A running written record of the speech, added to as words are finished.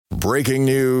breaking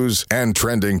news and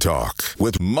trending talk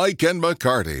with Mike and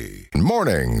McCarty.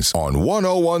 Mornings on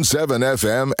 1017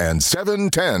 FM and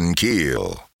 710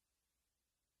 KEEL.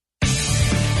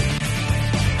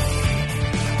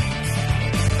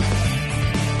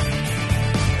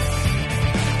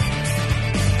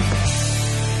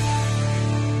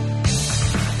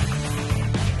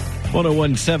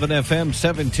 .1017 FM,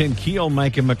 710 KEEL.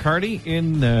 Mike and McCarty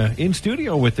in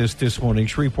studio with us this morning.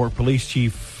 Shreveport Police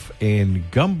Chief and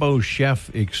Gumbo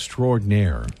Chef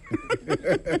Extraordinaire,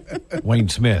 Wayne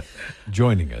Smith,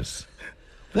 joining us.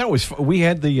 We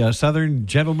had the Southern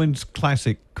Gentleman's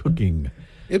Classic Cooking.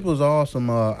 It was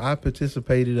awesome. I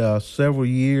participated several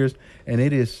years, and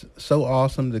it is so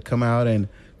awesome to come out and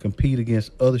compete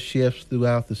against other chefs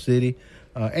throughout the city.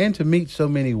 And to meet so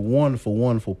many wonderful,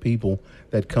 wonderful people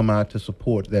that come out to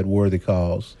support that worthy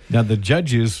cause. Now, the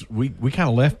judges, we kind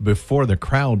of left before the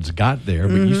crowds got there,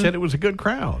 but you said it was a good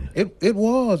crowd. It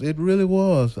was. It really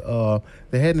was.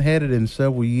 They hadn't had it in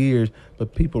several years,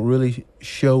 but people really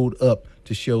showed up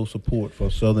to show support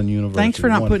for Southern University. Thanks for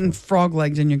not putting frog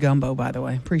legs in your gumbo, by the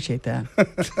way. Appreciate that.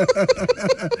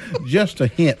 Just a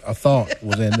hint, a thought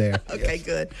was in there. Okay, yes.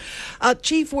 Good.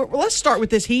 Chief, let's start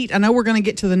with this heat. I know we're going to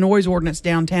get to the noise ordinance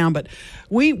downtown, but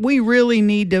we really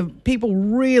need to, people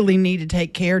really need to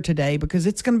take care today because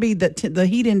it's going to be the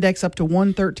heat index up to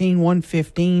 113,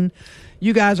 115.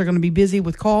 You guys are going to be busy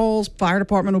with calls. Fire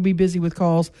department will be busy with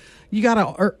calls. You got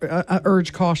to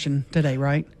urge caution today,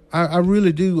 right? I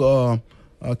really do.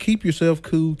 Keep yourself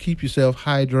cool, keep yourself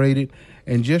hydrated,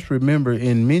 and just remember,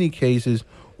 in many cases,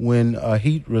 when a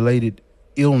heat-related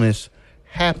illness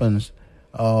happens,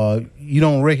 you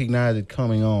don't recognize it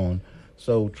coming on.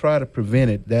 So try to prevent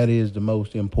it. That is the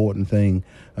most important thing.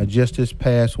 Just this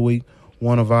past week,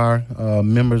 one of our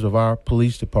members of our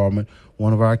police department,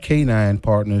 one of our K-9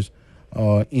 partners,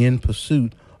 in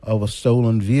pursuit of a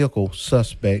stolen vehicle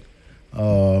suspect,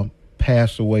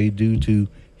 passed away due to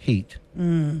heat.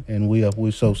 And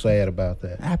we're so sad about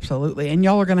that. Absolutely. And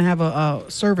y'all are going to have a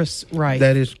service, right?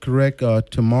 That is correct.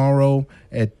 Tomorrow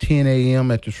at 10 a.m.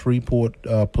 at the Shreveport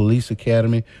Police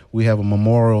Academy, we have a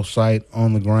memorial site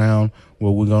on the ground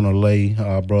where we're going to lay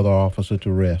our brother officer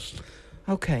to rest.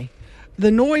 Okay.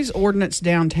 The noise ordinance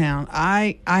downtown.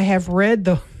 I have read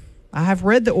the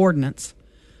ordinance.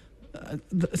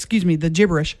 The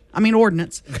gibberish.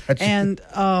 Ordinance. Gotcha. And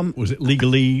was it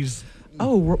legalese?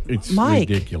 Oh, it's Mike,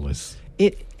 ridiculous.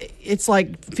 It's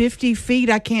like 50 feet.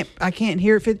 I can't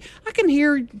hear it. I can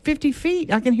hear 50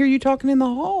 feet. I can hear you talking in the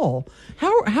hall.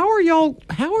 How are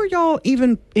y'all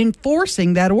even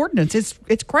enforcing that ordinance?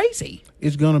 It's crazy.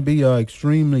 It's going to be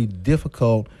extremely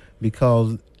difficult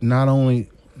because not only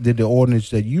did the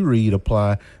ordinance that you read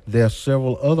apply, there are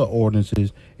several other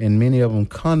ordinances, and many of them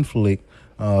conflict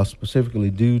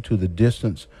specifically due to the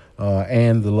distance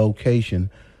and the location.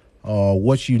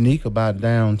 What's unique about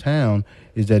downtown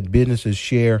is that businesses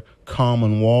share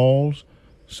common walls,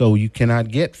 so you cannot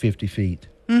get 50 feet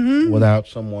without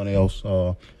someone else,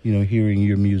 hearing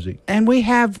your music. And we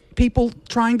have people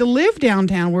trying to live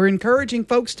downtown. We're encouraging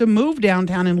folks to move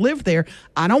downtown and live there.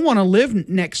 I don't want to live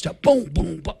next to boom,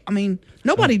 boom, boom.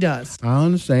 Nobody does. I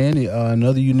understand.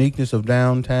 Another uniqueness of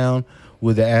downtown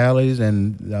with the alleys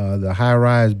and the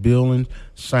high-rise buildings,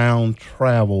 sound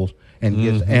travels and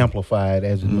gets amplified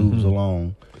as it moves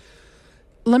along.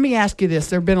 Let me ask you this.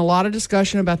 There have been a lot of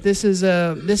discussion about this is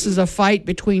a fight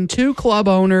between two club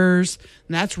owners,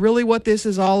 and that's really what this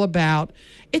is all about.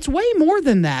 It's way more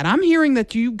than that. I'm hearing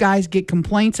that you guys get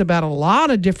complaints about a lot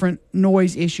of different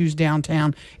noise issues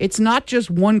downtown. It's not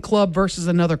just one club versus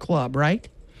another club, right?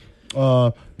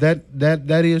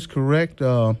 That is correct.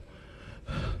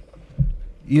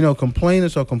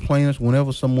 Complainants are complainants.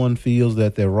 Whenever someone feels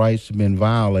that their rights have been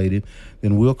violated,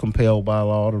 then we're compelled by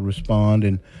law to respond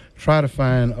and try to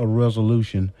find a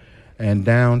resolution. And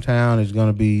downtown is going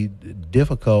to be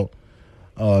difficult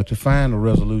to find a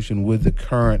resolution with the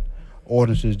current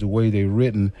ordinances, the way they're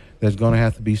written. There's going to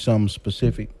have to be something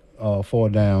specific for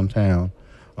downtown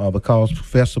because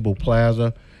Festival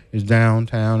Plaza is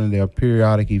downtown, and there are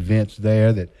periodic events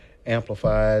there that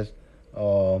amplifies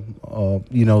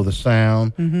the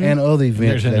sound and other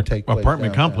events that take place. There's an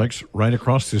apartment complex right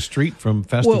across the street from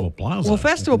Festival Plaza. Well,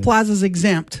 Festival Plaza is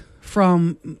exempt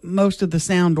from most of the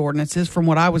sound ordinances from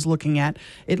what I was looking at.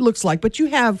 It looks like, but you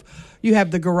have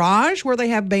the garage where they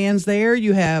have bands there.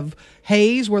 You have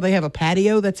Hayes where they have a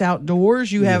patio that's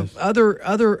outdoors. You have other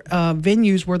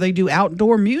venues where they do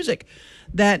outdoor music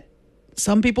that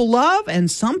some people love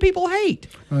and some people hate.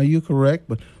 You're correct,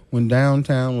 but when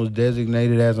downtown was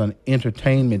designated as an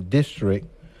entertainment district,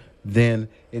 then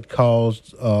it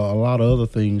caused a lot of other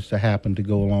things to happen to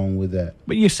go along with that.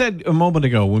 But you said a moment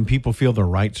ago when people feel their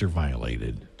rights are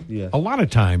violated. Yes. A lot of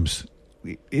times,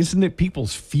 isn't it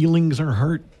people's feelings are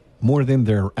hurt more than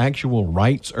their actual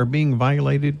rights are being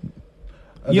violated?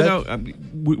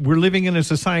 We're living in a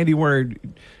society where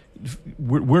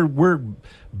we're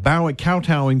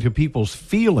kowtowing to people's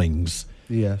feelings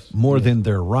more than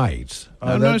their rights.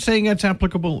 I'm not saying that's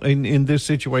applicable in this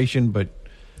situation, but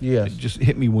it just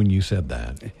hit me when you said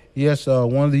that. Yes,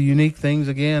 one of the unique things,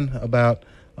 again, about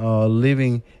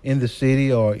living in the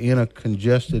city or in a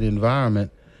congested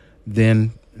environment,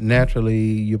 then naturally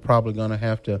you're probably going to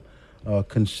have to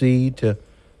concede to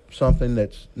something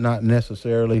that's not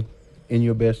necessarily in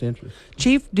your best interest.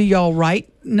 Chief, do y'all write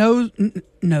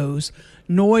noise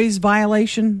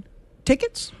violation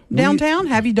tickets downtown?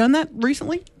 Have you done that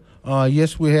recently?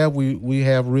 Yes, we have. We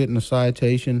have written a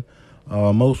citation.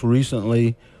 Most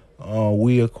recently,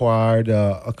 we acquired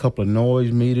a couple of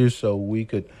noise meters so we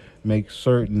could make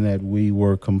certain that we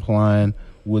were complying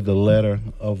with the letter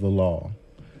of the law.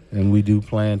 And we do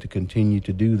plan to continue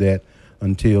to do that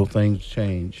until things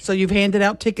change. So you've handed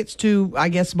out tickets to, I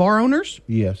guess, bar owners?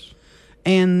 Yes.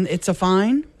 And it's a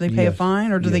fine? They pay a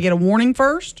fine? Or do they get a warning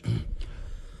first?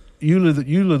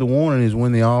 Usually the warning is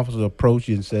when the officer approaches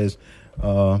you and says,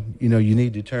 you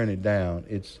need to turn it down.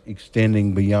 It's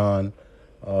extending beyond,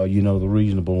 the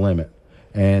reasonable limit.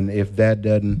 And if that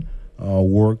doesn't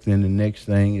work, then the next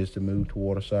thing is to move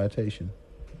toward a citation.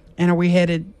 And are we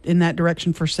headed in that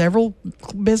direction for several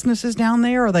businesses down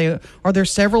there? Are there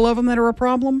several of them that are a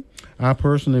problem? I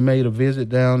personally made a visit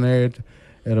down there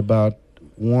at about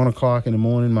 1 o'clock in the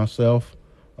morning myself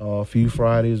a few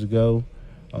Fridays ago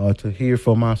to hear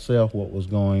for myself what was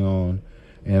going on.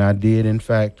 And I did, in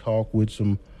fact, talk with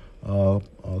some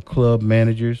club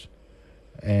managers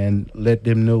and let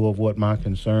them know of what my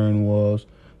concern was.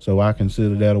 So I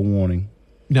consider that a warning.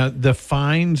 Now, the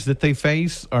fines that they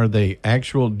face, are they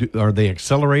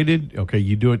accelerated? Okay,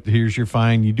 you do it, here's your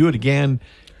fine. You do it again,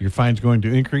 your fine's going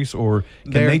to increase? Or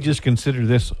can they just consider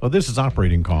this, this is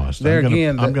operating cost?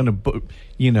 I'm going to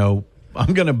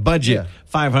budget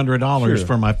 $500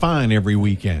 for my fine every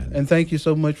weekend. And thank you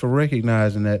so much for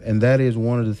recognizing that. And that is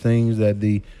one of the things that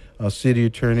the city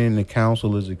attorney and the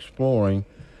council is exploring.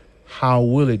 How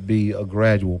will it be a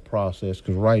gradual process?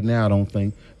 Because right now I don't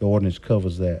think the ordinance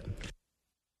covers that.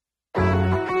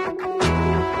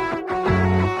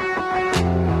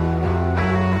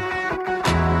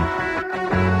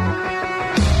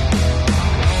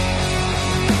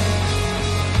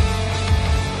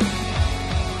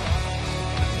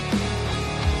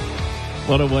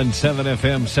 .101.7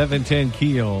 FM, 710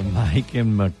 KEEL, Mike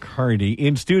and McCarty.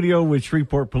 In studio with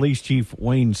Shreveport Police Chief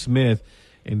Wayne Smith.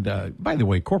 And by the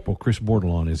way, Corporal Chris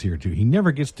Bordelon is here, too. He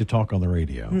never gets to talk on the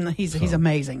radio. He's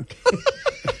amazing.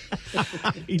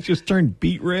 He just turned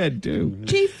beet red, too.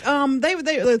 Chief,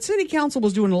 the city council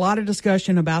was doing a lot of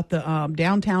discussion about the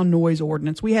downtown noise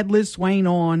ordinance. We had Liz Swain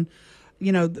on,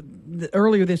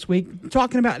 earlier this week,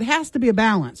 talking about it has to be a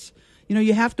balance.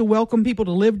 You have to welcome people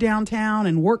to live downtown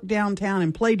and work downtown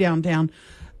and play downtown.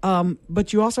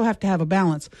 But you also have to have a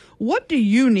balance. What do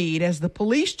you need as the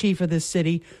police chief of this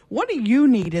city? What do you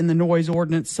need in the noise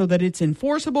ordinance so that it's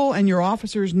enforceable and your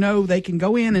officers know they can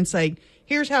go in and say,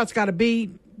 here's how it's got to be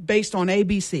based on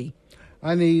ABC?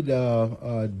 I need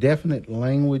definite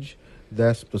language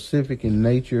that's specific in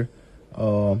nature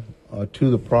to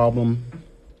the problem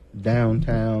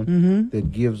downtown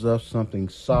that gives us something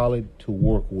solid to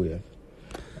work with.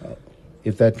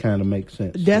 If that kind of makes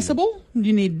sense. Decibel?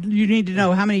 You need to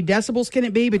know how many decibels can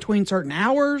it be between certain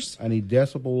hours? I need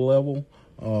decibel level.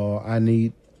 I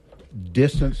need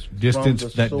distance from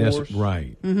the source.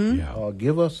 Right. Mm-hmm. Yeah.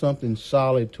 Give us something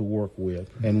solid to work with,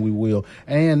 and we will.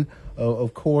 And,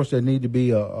 of course, there need to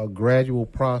be a gradual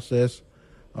process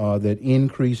that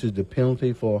increases the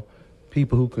penalty for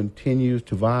people who continues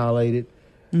to violate it.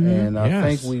 Mm-hmm. And I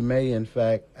think we may, in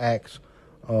fact, ask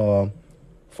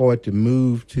for it to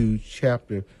move to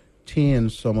Chapter 10,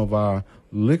 some of our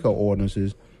liquor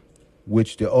ordinances,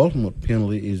 which the ultimate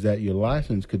penalty is that your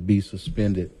license could be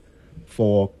suspended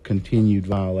for continued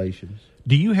violations.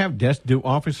 Do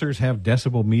officers have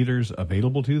decibel meters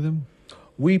available to them?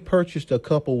 We purchased a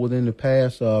couple within the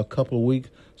past couple of weeks,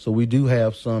 so we do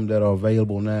have some that are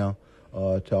available now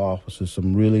to officers.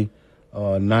 Some really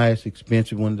nice,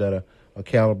 expensive ones that are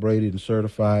calibrated and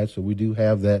certified, so we do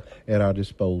have that at our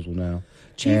disposal now.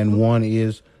 Chief, and one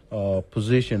is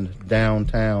positioned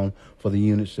downtown for the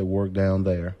units that work down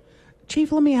there.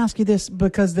 Chief, let me ask you this,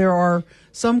 because there are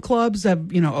some clubs that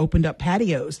have, opened up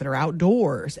patios that are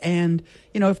outdoors, and,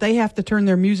 if they have to turn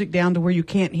their music down to where you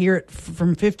can't hear it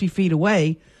from 50 feet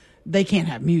away, they can't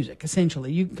have music,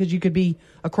 essentially, because you could be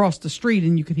across the street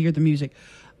and you could hear the music.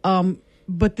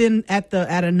 But then at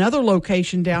another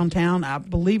location downtown, I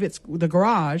believe it's the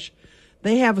Garage,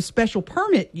 they have a special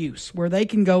permit use where they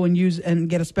can go and use and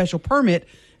get a special permit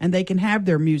and they can have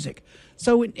their music.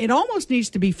 So it almost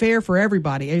needs to be fair for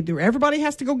everybody. Either everybody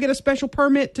has to go get a special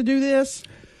permit to do this,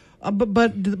 but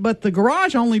the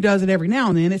Garage only does it every now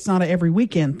and then. It's not an every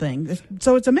weekend thing.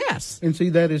 So it's a mess. And see,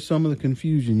 that is some of the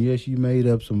confusion. Yes, you made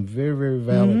up some very, very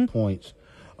valid points.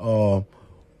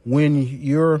 When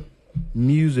your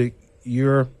music,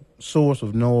 your source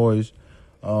of noise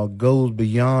goes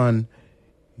beyond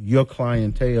your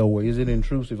clientele, where is it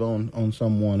intrusive on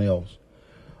someone else?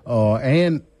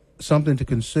 And something to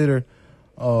consider,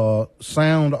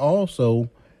 sound also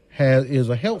is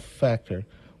a health factor.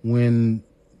 When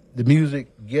the music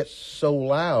gets so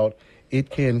loud, it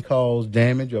can cause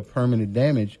damage or permanent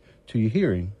damage to your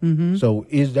hearing. Mm-hmm. So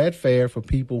is that fair for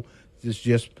people that's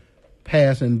just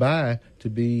passing by to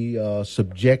be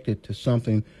subjected to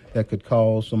something that could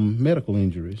cause some medical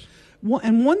injuries? Well,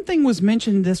 and one thing was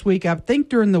mentioned this week, I think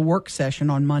during the work session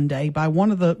on Monday, by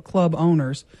one of the club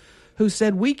owners, who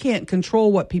said we can't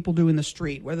control what people do in the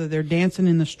street, whether they're dancing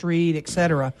in the street,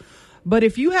 etc. But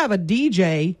if you have a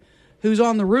DJ who's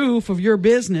on the roof of your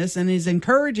business and is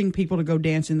encouraging people to go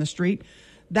dance in the street,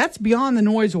 that's beyond the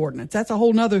noise ordinance. That's a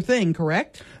whole nother thing,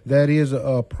 correct? That is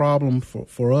a problem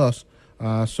for us.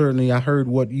 Certainly, I heard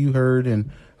what you heard, and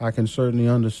I can certainly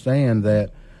understand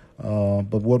that.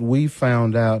 But what we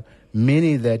found out,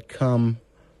 many that come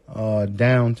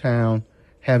downtown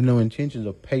have no intentions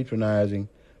of patronizing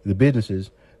the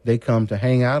businesses. They come to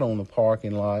hang out on the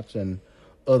parking lots and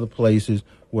other places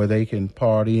where they can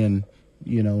party and,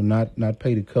 not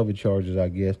pay the cover charges, I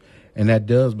guess. And that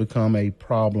does become a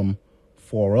problem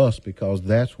for us because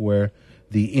that's where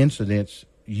the incidents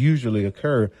usually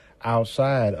occur,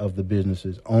 outside of the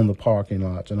businesses, on the parking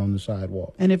lots and on the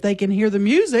sidewalk. And if they can hear the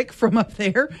music from up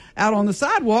there out on the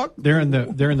sidewalk, they're in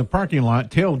the parking lot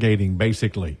tailgating,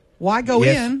 basically. Why go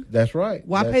in? That's right.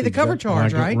 Why pay the cover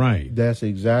charge, right? Right. That's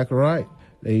exactly right.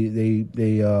 They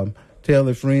tell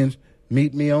their friends,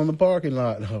 meet me on the parking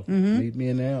lot. Meet me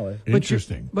in the alley.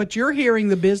 Interesting. But you're hearing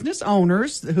the business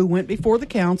owners who went before the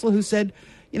council who said,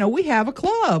 we have a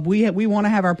club. We want to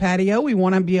have our patio. We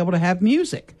want to be able to have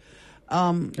music.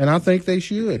 And I think they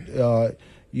should.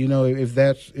 If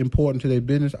that's important to their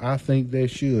business, I think they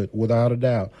should, without a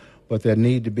doubt. But there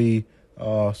need to be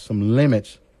some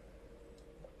limits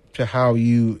to how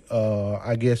you,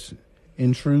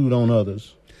 intrude on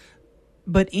others.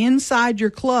 But inside your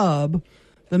club,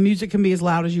 the music can be as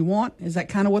loud as you want? Is that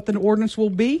kind of what the ordinance will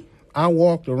be? I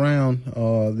walked around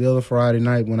the other Friday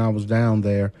night when I was down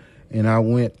there, and I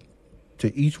went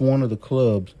to each one of the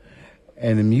clubs,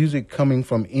 and the music coming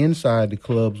from inside the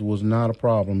clubs was not a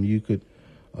problem. You could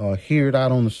hear it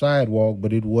out on the sidewalk,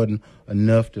 but it wasn't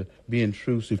enough to be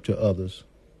intrusive to others.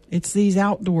 It's these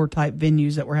outdoor type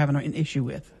venues that we're having an issue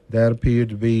with. That appeared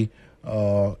to be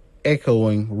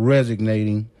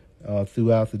resonating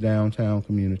throughout the downtown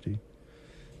community.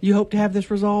 You hope to have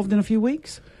this resolved in a few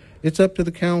weeks? It's up to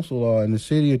the council, and the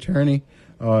city attorney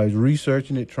is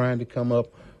researching it, trying to come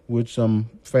up with some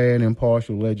fair and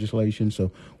impartial legislation.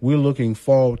 So we're looking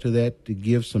forward to that to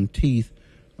give some teeth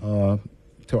to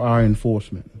our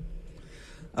enforcement.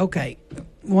 Okay,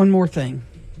 one more thing.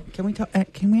 Can we talk?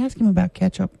 Can we ask him about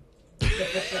ketchup?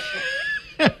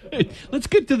 Let's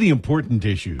get to the important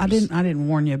issues. I didn't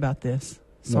warn you about this.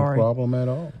 Sorry. No problem at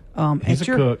all. He's a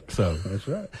cook, so that's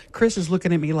right. Chris is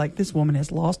looking at me like this woman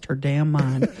has lost her damn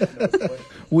mind.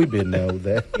 We didn't know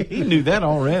that. He knew that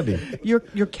already. Your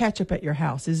ketchup at your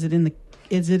house, is it in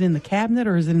the cabinet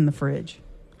or is it in the fridge?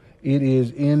 It is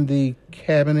in the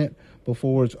cabinet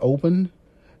before it's opened,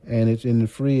 and it's in the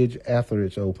fridge after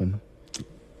it's open.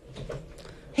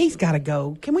 He's got to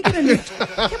go. Can we get a new?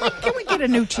 Can we get a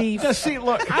new chief? Now, see,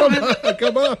 look, Come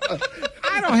on.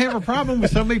 I don't have a problem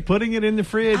with somebody putting it in the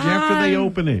fridge after they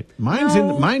open it. Mine's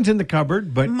in the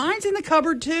cupboard, but mine's in the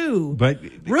cupboard too. But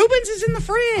Ruben's is in the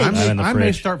fridge. I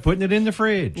may start putting it in the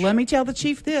fridge. Let me tell the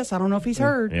chief this. I don't know if he's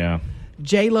heard. Yeah.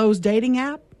 J-Lo's dating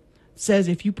app says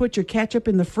if you put your ketchup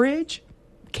in the fridge,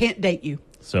 can't date you.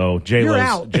 So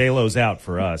J-Lo's out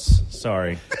for us.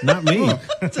 Sorry. Not me.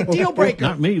 It's a deal breaker.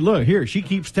 Not me. Look, here, she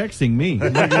keeps texting me.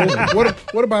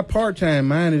 What about part-time?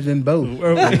 Mine is in both.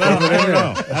 I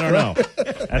don't know.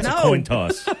 That's a coin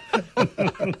toss.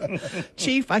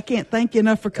 Chief, I can't thank you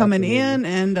enough for coming in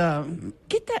and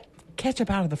get that ketchup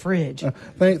out of the fridge.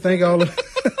 Thank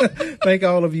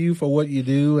all of you for what you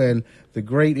do and the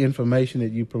great information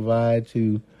that you provide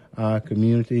to our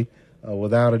community.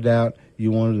 Without a doubt,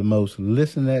 You're one of the most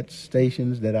listened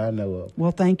stations that I know of.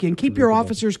 Well, thank you. And keep your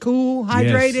officers cool,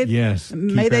 hydrated. Yes.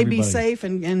 May they be everybody- safe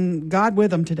and God with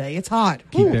them today. It's hot.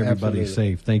 Keep Whew. everybody Absolutely.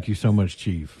 safe. Thank you so much,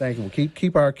 Chief. Thank you.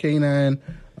 Keep our canine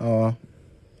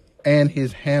and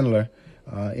his handler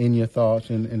in your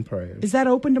thoughts and prayers. Is that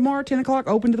open tomorrow, 10 o'clock,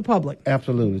 open to the public?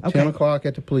 Absolutely. Okay. 10 o'clock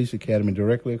at the Police Academy,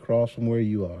 directly across from where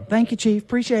you are. Thank you, Chief.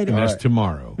 Appreciate it. And that's right.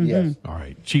 tomorrow. Yes. All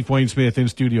right. Chief Wayne Smith in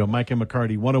studio. Mike and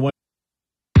McCarty, 101.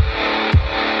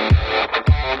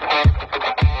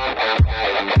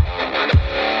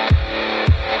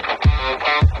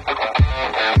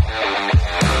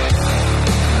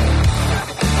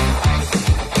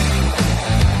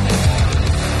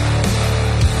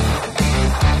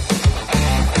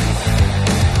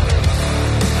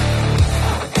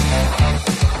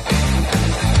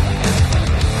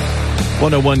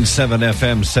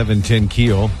 FM 710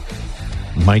 Keel.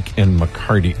 Mike and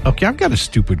McCarty. Okay, I've got a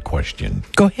stupid question.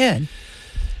 Go ahead.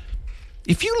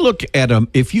 If you look at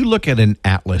an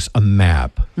atlas, a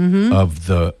map of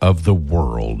the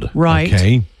world, Right.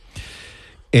 Okay,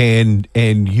 and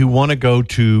you want to go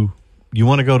to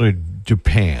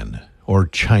Japan or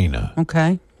China,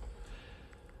 Okay.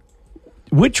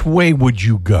 which way would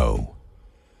you go?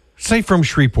 Say from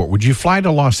Shreveport, would you fly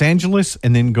to Los Angeles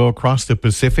and then go across the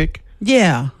Pacific?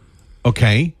 Yeah.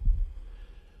 Okay,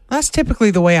 That's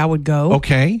typically the way I would go.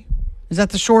 okay. Is that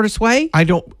the shortest way? I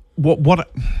don't. What?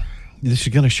 This is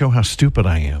going to show how stupid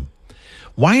I am.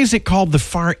 Why is it called the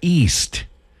Far East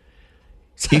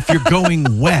if you're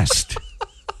going west?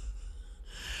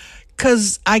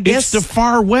 Because I guess. It's the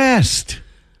Far West.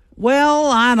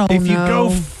 Well, I don't know.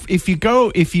 If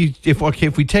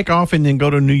we take off and then go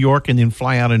to New York and then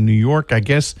fly out of New York, I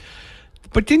guess.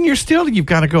 But then you've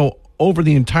got to go over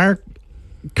the entire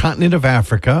continent of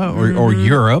Africa or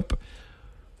Europe.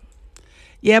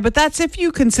 Yeah, but that's if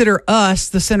you consider us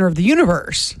the center of the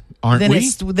universe. Aren't then we?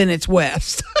 Then it's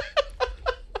west.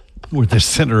 We're the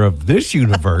center of this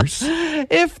universe.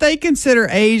 If they consider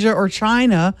Asia or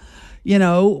China,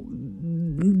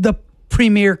 the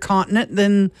premier continent,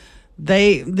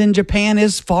 then Japan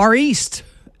is far east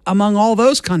among all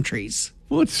those countries.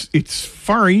 Well, it's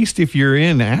Far East if you're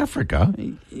in Africa.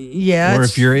 Yeah, Or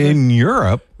if you're in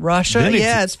Europe, Russia, then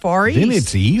it's far east. Then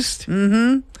it's east.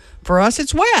 For us,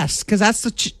 it's west because that's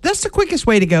the quickest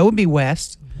way to go. Would be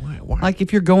west. Why? Like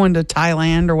if you're going to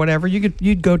Thailand or whatever,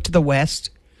 you'd go to the west.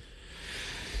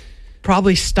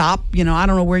 Probably stop. I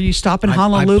don't know where you stop in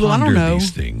Honolulu. I don't ponder know.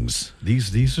 these things.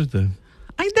 These are the.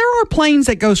 There are planes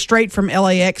that go straight from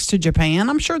LAX to Japan.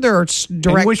 I'm sure there are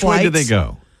direct And which flights. way do they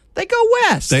go? They go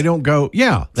west. They don't go.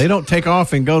 Yeah, they don't take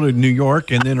off and go to New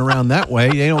York and then around that way.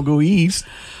 They don't go east.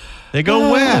 They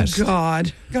go west.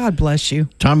 God bless you.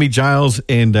 Tommy Giles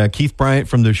and Keith Bryant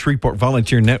from the Shreveport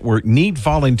Volunteer Network need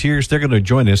volunteers. They're going to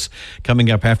join us coming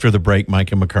up after the break.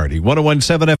 Mike and McCarty,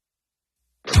 101.7 FM.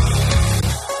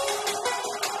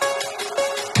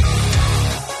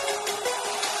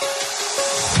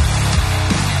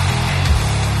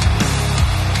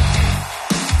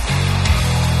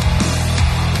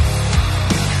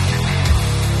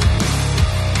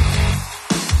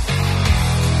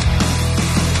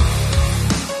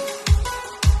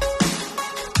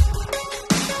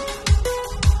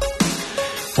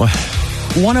 Well,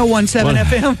 101.7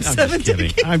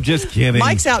 FM. I'm just kidding.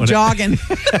 Mike's out jogging.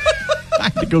 I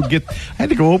had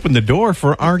to go open the door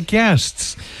for our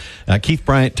guests. Keith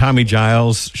Bryant, Tommy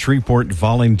Giles, Shreveport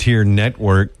Volunteer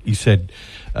Network. You said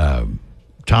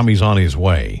Tommy's on his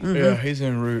way. Yeah, he's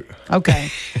en route. Okay.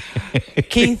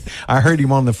 Keith. I heard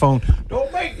him on the phone.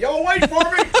 Y'all wait for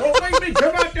me. Don't make me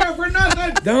come out there for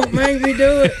nothing. Don't make me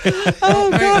do it.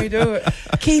 Don't make me do it.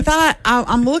 Keith,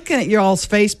 I'm looking at y'all's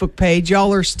Facebook page.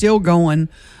 Y'all are still going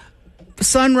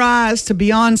sunrise to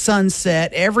beyond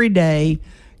sunset every day,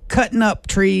 cutting up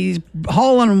trees,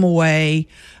 hauling them away.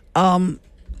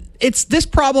 This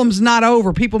problem's not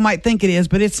over. People might think it is,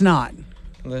 but it's not.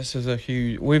 This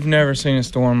is we've never seen a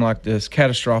storm like this,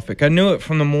 catastrophic. I knew it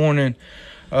from the morning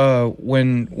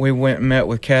when we went and met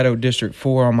with Caddo District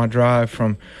 4 on my drive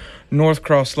from North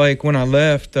Cross Lake. When I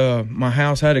left my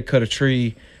house, I had to cut a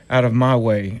tree out of my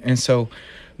way. And so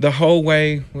the whole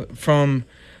way from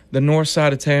the north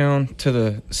side of town to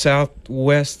the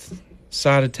southwest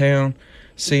side of town,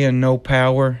 seeing no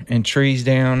power and trees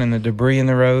down and the debris in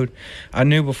the road, I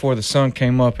knew before the sun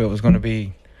came up it was going to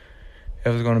be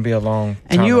a long time.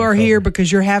 And you are here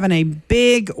because you're having a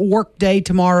big work day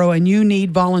tomorrow and you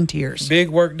need volunteers. Big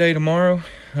work day tomorrow,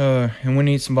 and we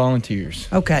need some volunteers.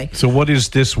 Okay. So what does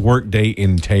this work day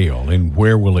entail, and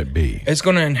where will it be? It's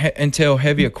going to entail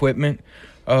heavy equipment,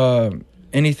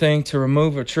 anything to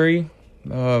remove a tree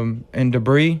and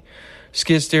debris,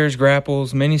 skid steers,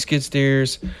 grapples, mini skid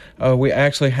steers. We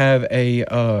actually have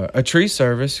a tree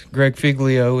service. Greg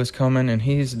Figlio is coming, and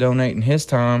he's donating his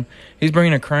time. He's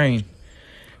bringing a crane,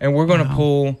 and we're going to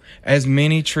pull as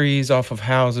many trees off of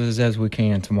houses as we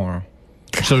can tomorrow.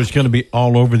 So it's going to be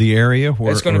all over the area?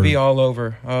 It's going to be all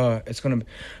over. It's going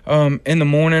to in the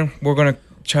morning, we're going to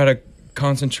try to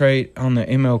concentrate on the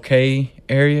MLK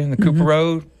area, the Cooper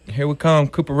Road. Here we come,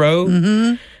 Cooper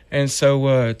Road. And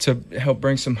so to help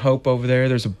bring some hope over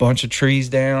there's a bunch of trees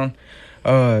down.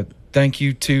 Thank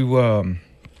you to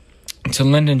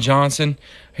Lyndon Johnson.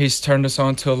 He's turned us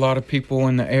on to a lot of people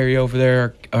in the area over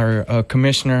there. Our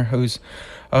commissioner, who's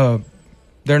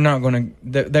they're not going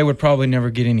to. They would probably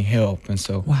never get any help, and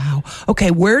so. Wow.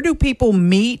 Okay, where do people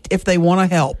meet if they want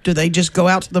to help? Do they just go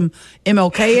out to the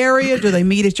MLK area? Do they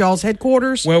meet at y'all's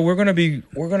headquarters? Well, we're going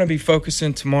to be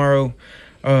focusing tomorrow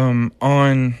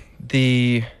on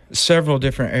the several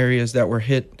different areas that were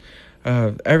hit.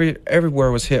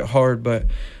 Everywhere was hit hard, but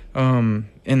in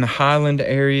the Highland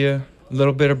area, a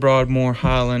little bit of Broadmoor,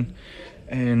 Highland,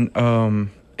 and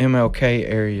MLK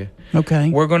area. Okay.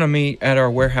 We're going to meet at our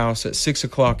warehouse at 6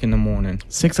 o'clock in the morning.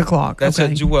 6 o'clock. That's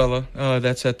okay. at Jewella.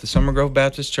 That's at the Summer Grove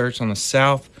Baptist Church on the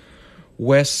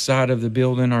southwest side of the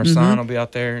building. Our sign will be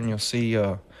out there, and you'll see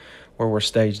where we're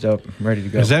staged up, ready to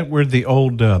go. Is that where the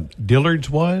old Dillard's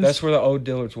was? That's where the old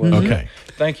Dillard's was. Okay.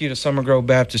 Thank you to Summer Grove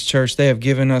Baptist Church. They have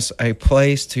given us a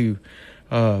place to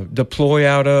deploy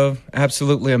out of.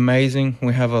 Absolutely amazing.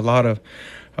 We have a lot of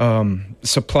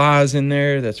supplies in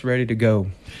there that's ready to go.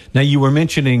 Now, you were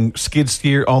mentioning skid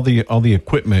steer, all the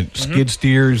equipment, skid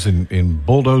steers and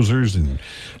bulldozers, and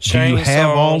do you have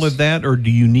all of that, or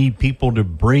do you need people to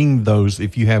bring those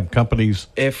if you have companies?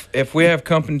 If we have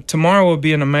company, tomorrow will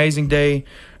be an amazing day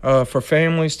for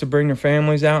families to bring their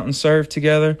families out and serve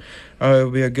together. It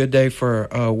will be a good day for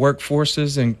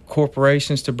workforces and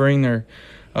corporations to bring their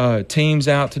teams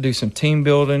out to do some team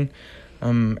building.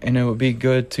 And it would be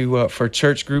good to for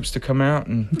church groups to come out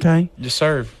and just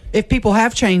serve. If people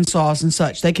have chainsaws and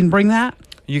such, they can bring that?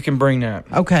 You can bring that.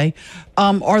 Okay.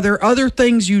 Are there other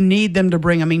things you need them to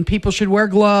bring? I mean, people should wear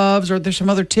gloves, or there's some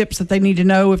other tips that they need to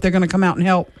know if they're going to come out and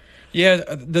help? Yeah,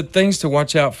 the things to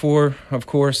watch out for, of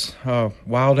course,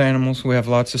 wild animals. We have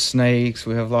lots of snakes.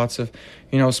 We have lots of,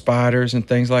 spiders and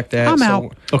things like that. I'm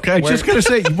out. Okay, I just got to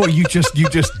say, boy, you just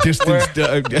distanced.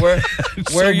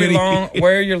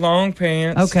 Wear your long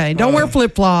pants. Okay, don't wear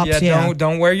flip flops. Yeah,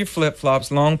 don't wear your flip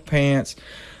flops. Long pants,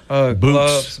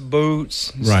 gloves,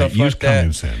 boots, right? Stuff Use like that.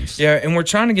 common sense. Yeah, and we're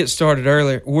trying to get started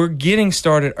early. We're getting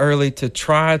started early to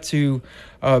try to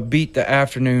beat the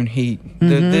afternoon heat.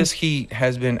 This heat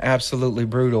has been absolutely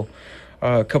brutal.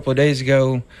 A couple of days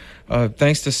ago,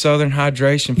 thanks to Southern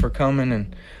Hydration for coming,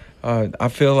 and I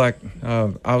feel like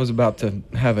I was about to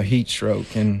have a heat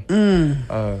stroke, and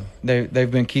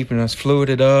they've been keeping us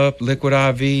fluided up, liquid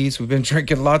IVs. We've been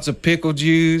drinking lots of pickle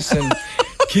juice and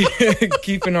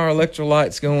keeping our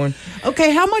electrolytes going.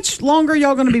 Okay, how much longer are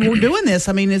y'all going to be doing this?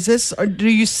 I mean, do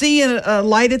you see a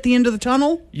light at the end of the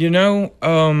tunnel?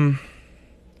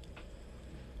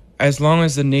 As long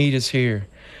as the need is here.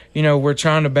 We're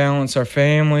trying to balance our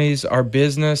families, our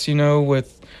business,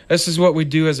 this is what we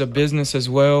do as a business as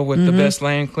well with the best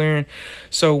land clearing.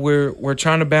 So we're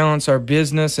trying to balance our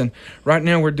business, and right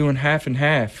now we're doing half and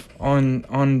half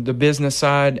on the business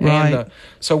side. Right.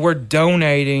 So we're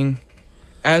donating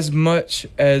as much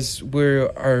as we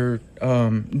are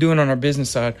doing on our business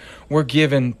side. We're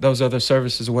giving those other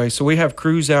services away. So we have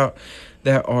crews out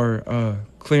that are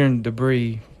clearing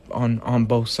debris on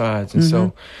both sides, and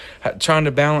so trying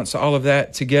to balance all of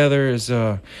that together is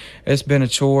it's been a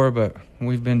chore, but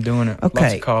we've been doing it. Okay.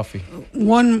 Lots of coffee.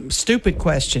 One stupid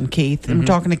question, Keith. I'm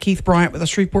talking to Keith Bryant with the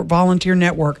Shreveport Volunteer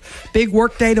Network. Big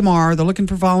work day tomorrow. They're looking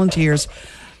for volunteers.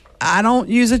 I don't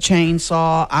use a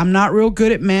chainsaw. I'm not real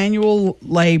good at manual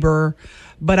labor,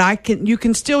 but you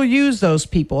can still use those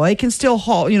people. They can still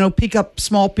haul, pick up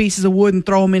small pieces of wood and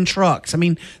throw them in trucks. I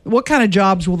mean, what kind of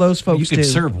jobs will those folks do? You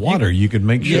can serve water. You can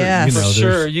make sure. Yes. For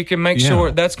sure. You can make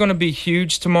sure. That's going to be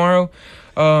huge tomorrow.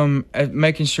 At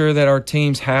making sure that our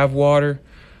teams have water,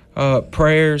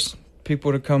 prayers,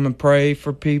 people to come and pray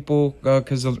for people,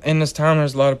 because in this time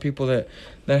there's a lot of people that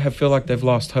feel like they've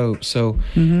lost hope. So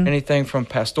anything from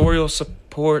pastoral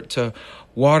support to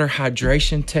water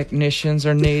hydration technicians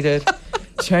are needed.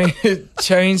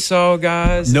 Chainsaw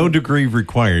guys. No degree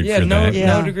required for that.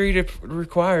 No degree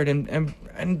required,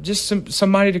 and just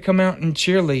somebody to come out and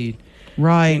cheerlead.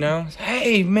 Right.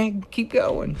 Hey man, keep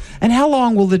going. And how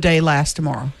long will the day last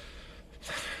tomorrow?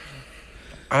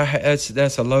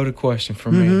 That's a loaded question for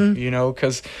me.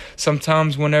 Because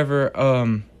sometimes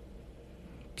whenever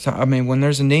So, I mean, when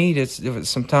there's a need,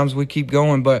 sometimes we keep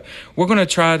going, but we're going to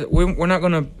try. We're not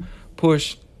going to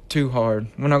push too hard.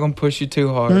 We're not going to push you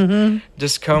too hard. Mm-hmm.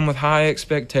 Just come with high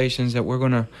expectations that we're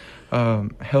going to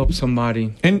help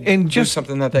somebody and just do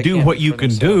something that they do can what you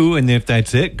can do, and if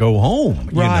that's it, go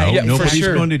home. Right. You know? Yeah, Nobody's for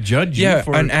sure. going to judge you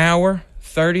for an hour,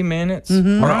 30 minutes,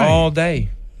 Mm-hmm. or Right. all day.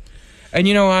 And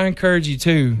I encourage you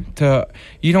too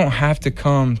you don't have to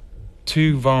come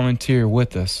to volunteer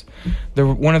with us.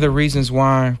 One of the reasons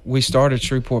why we started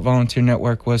Shreveport Volunteer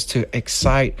Network was to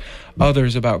excite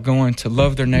others about going to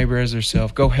love their neighbor as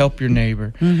themselves. Go help your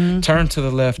neighbor. Mm-hmm. Turn to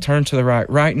the left, turn to the right.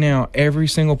 Right now, every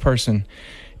single person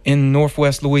in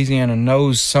Northwest Louisiana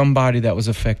knows somebody that was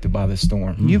affected by this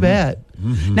storm. You bet.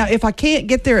 Now, if I can't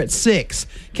get there at 6,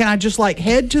 can I just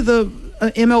head to the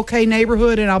MLK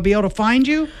neighborhood and I'll be able to find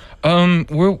you?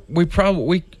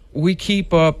 We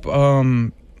keep up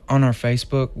on our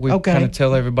Facebook. We kind of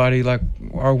tell everybody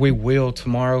or we will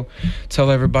tomorrow tell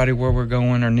everybody where we're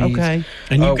going, our needs. Okay.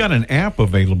 And you've got an app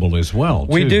available as well,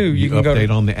 too. We do. You can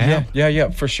update on the app. Yeah,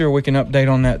 for sure. We can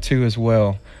update on that too as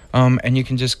well. And you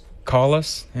can just call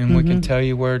us and we can tell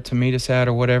you where to meet us at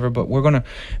or whatever. But we're going to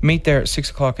meet there at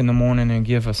 6:00 in the morning and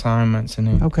give assignments and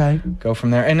then go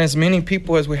from there. And as many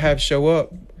people as we have show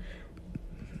up,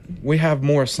 we have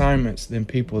more assignments than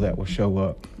people that will show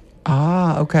up.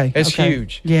 Ah, okay. It's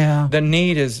huge. Yeah. The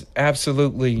need is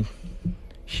absolutely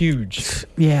huge.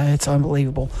 Yeah, it's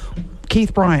unbelievable.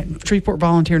 Keith Bryant, Shreveport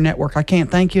Volunteer Network. I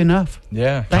can't thank you enough.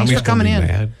 Yeah. Thanks Tommy's for coming gonna in.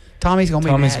 be mad. Tommy's going to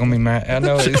be mad. Tommy's going to be mad. I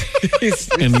know.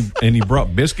 And he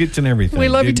brought biscuits and everything. We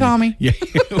love you, Tommy. Yeah.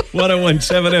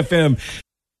 101.7 FM.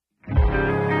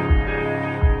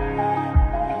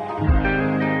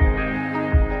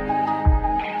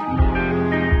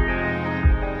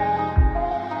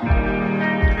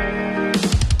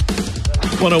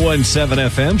 .101.7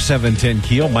 FM, 710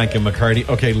 KEEL, Mike and McCarty.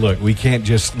 Okay, look, we can't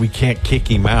kick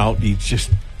him out. He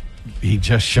just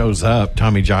shows up.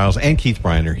 Tommy Giles and Keith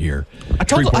Bryant are here. I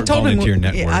told Volunteer him.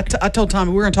 Network. Yeah, I told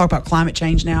Tommy we're going to talk about climate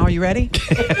change now. Are you ready?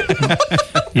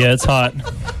 Yeah, it's hot.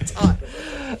 It's hot.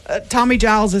 Tommy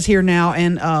Giles is here now,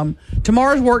 and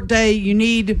tomorrow's work day. You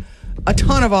need a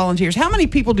ton of volunteers. How many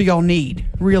people do y'all need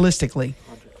realistically?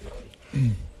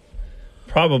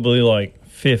 Probably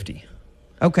 50.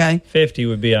 Okay. 50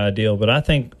 would be ideal, but I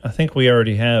think we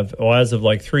already have. Well, as of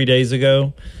 3 days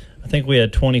ago, I think we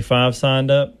had 25 signed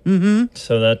up. Mm-hmm.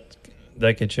 So that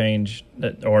could change,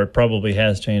 or it probably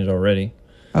has changed already.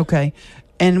 Okay.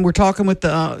 And we're talking with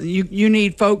the you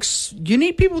need folks. You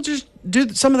need people to just do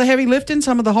some of the heavy lifting,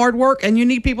 some of the hard work, and you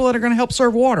need people that are going to help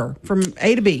serve water from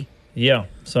A to B. Yeah.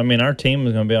 So I mean, our team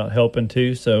is going to be out helping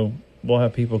too. So we'll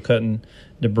have people cutting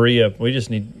debris up. We just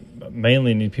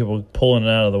mainly need people pulling it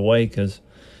out of the way because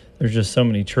there's just so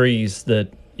many trees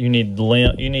that you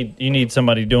need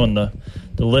somebody doing the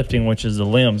lifting, which is the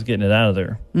limbs, getting it out of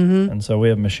there. Mm-hmm. And so we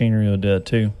have machinery to do it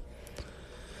too.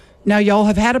 Now, y'all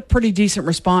have had a pretty decent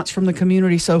response from the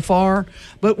community so far,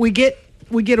 but we get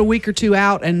a week or two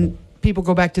out and people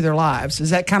go back to their lives.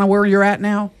 Is that kind of where you're at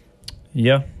now?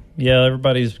 Yeah.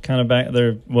 Everybody's kind of back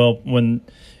there. Well, when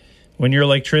your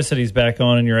electricity's back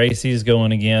on and your AC's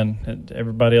going again,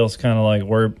 everybody else kind of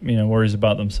worries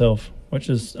about themselves, which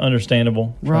is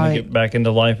understandable. Trying to get back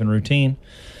into life and routine.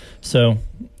 So,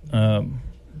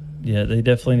 they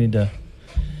definitely need to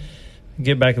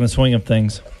get back in the swing of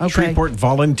things. Okay. Shreveport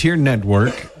Volunteer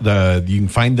Network. You can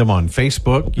find them on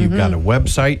Facebook. You've got a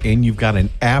website, and you've got an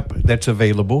app that's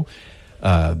available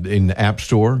in the App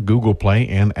Store, Google Play,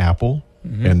 and Apple.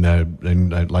 Mm-hmm.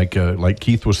 And like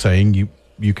Keith was saying,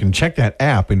 you can check that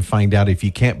app and find out if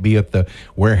you can't be at the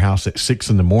warehouse at 6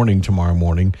 a.m. tomorrow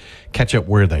morning. Catch up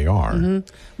where they are. Mm-hmm.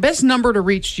 Best number to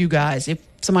reach you guys if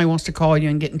somebody wants to call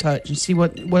you and get in touch and see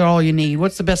what all you need.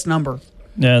 What's the best number?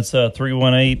 Yeah, it's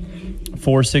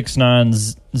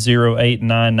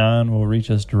 318-469-0899 will reach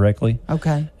us directly.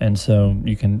 Okay. And so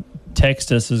you can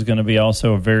text us is going to be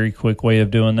also a very quick way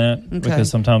of doing that because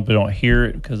sometimes we don't hear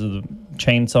it because of the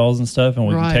chainsaws and stuff, and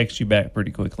we can text you back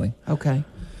pretty quickly. Okay.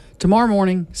 Tomorrow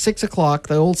morning, 6 o'clock,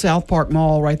 the old South Park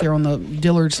Mall right there on the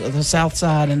Dillards, the south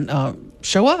side, and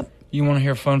show up. You want to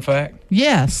hear a fun fact?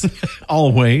 Yes.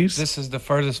 Always. This is the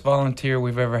furthest volunteer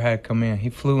we've ever had come in. He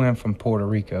flew in from Puerto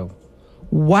Rico.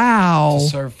 Wow. To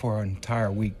serve for an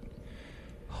entire week.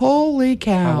 Holy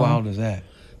cow. How wild is that?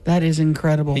 That is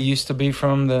incredible. He used to be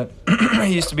from the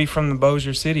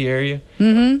Bossier City area,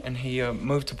 and he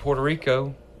moved to Puerto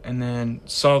Rico and then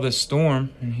saw this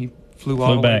storm, and he flew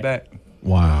all the way back.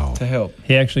 Wow. To help.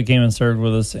 He actually came and served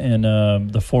with us in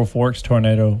the Four Forks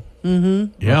tornado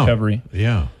recovery.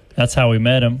 Yeah. That's how we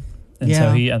met him. And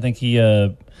so he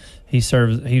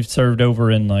served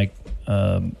over in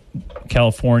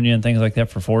California and things like that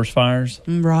for forest fires.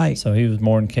 Right. So he was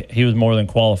more than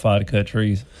qualified to cut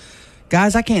trees.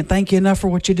 Guys, I can't thank you enough for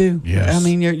what you do. Yes. I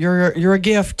mean, you're a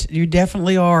gift. You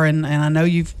definitely are, and I know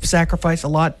you've sacrificed a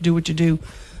lot to do what you do.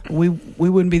 We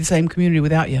wouldn't be the same community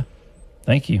without you.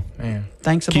 Thank you. Man.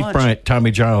 Thanks a Keith bunch. Bryant,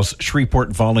 Tommy Giles, Shreveport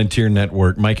Volunteer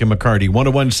Network, Mike and McCarty,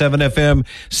 101.7 FM,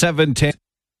 710.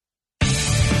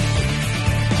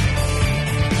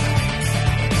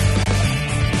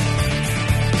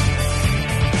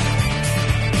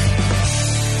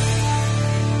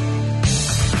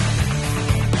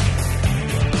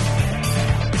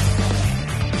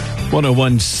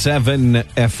 .101.7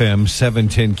 FM,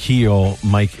 710 KEEL,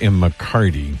 Mike and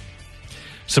McCarty.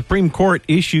 Supreme Court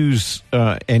issues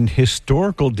an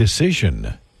historical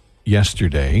decision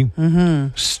yesterday,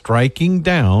 striking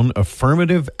down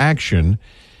affirmative action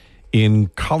in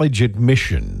college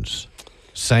admissions,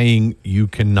 saying you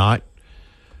cannot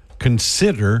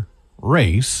consider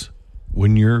race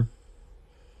when you're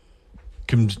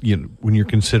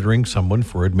considering someone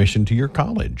for admission to your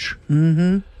college.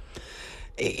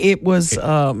 It was.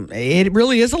 It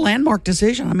really is a landmark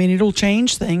decision. I mean, it'll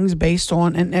change things based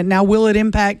on, and now will it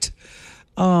impact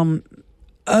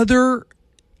other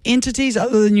entities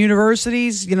other than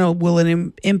universities? Will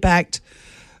it impact?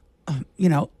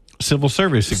 Civil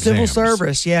service exams. Civil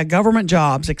service, yeah, government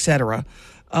jobs, etc.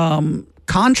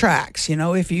 Contracts.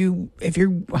 If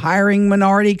you're hiring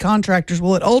minority contractors,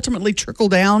 will it ultimately trickle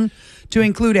down to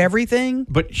include everything?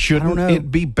 But shouldn't it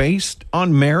be based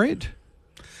on merit?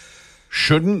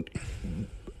 Shouldn't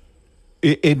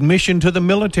admission to the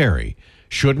military,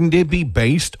 shouldn't it be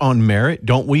based on merit?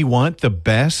 Don't we want the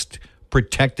best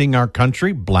protecting our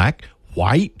country? Black,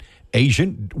 white,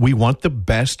 Asian, we want the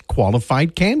best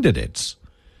qualified candidates.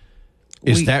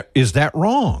 Is that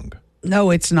wrong?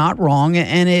 No, it's not wrong,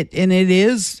 and it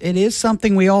is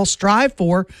something we all strive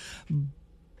for.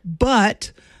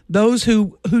 But those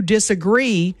who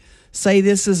disagree say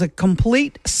this is a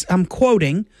complete, I'm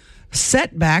quoting,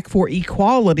 setback for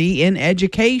equality in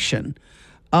education.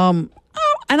 And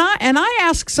I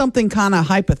ask something kind of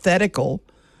hypothetical.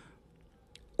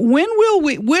 When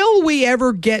will we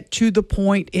ever get to the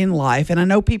point in life, and I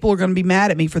know people are going to be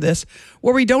mad at me for this,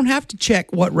 where we don't have to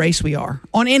check what race we are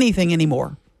on anything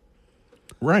anymore?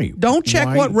 Right. Don't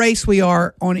check what race we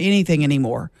are on anything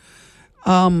anymore.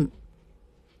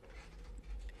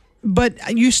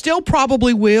 But you still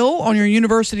probably will on your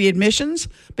university admissions,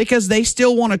 because they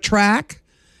still want to track,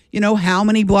 how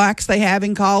many blacks they have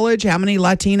in college, how many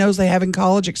Latinos they have in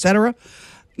college, et cetera.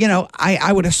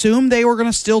 I would assume they were going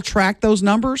to still track those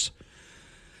numbers.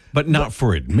 But not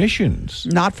for admissions.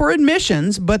 Not for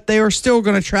admissions, but they are still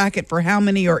going to track it for how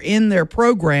many are in their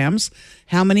programs,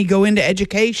 how many go into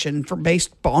education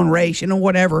based on race,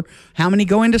 whatever, how many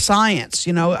go into science.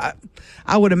 I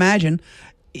would imagine.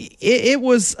 It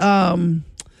was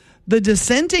the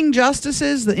dissenting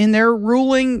justices in their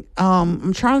ruling.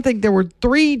 I'm trying to think. There were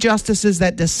 3 justices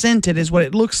that dissented, is what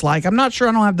it looks like. I'm not sure.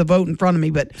 I don't have the vote in front of me,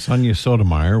 but Sonia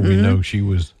Sotomayor, we know she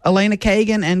was. Elena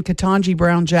Kagan and Ketanji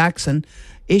Brown Jackson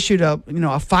issued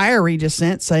a fiery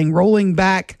dissent, saying rolling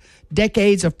back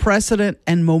decades of precedent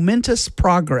and momentous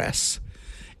progress.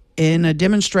 In a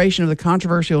demonstration of the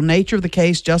controversial nature of the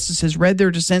case, justices read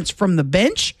their dissents from the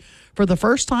bench for the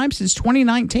first time since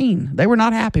 2019. They were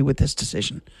not happy with this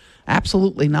decision.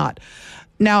 Absolutely not.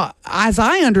 Now, as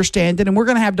I understand it, and we're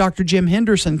going to have Dr. Jim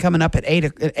Henderson coming up at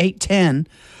 8:10.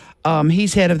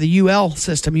 He's head of the UL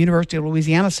system, University of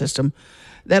Louisiana system,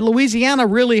 that Louisiana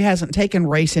really hasn't taken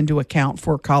race into account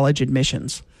for college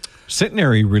admissions.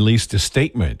 Centenary released a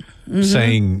statement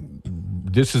saying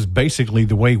this is basically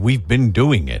the way we've been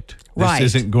doing it. This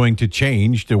isn't going to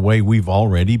change the way we've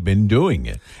already been doing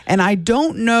it. And I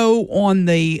don't know on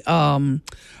the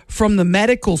from the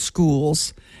medical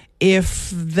schools if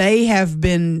they have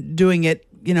been doing it,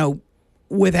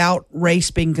 without race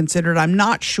being considered. I'm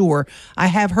not sure. I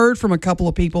have heard from a couple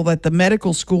of people that the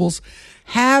medical schools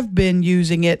have been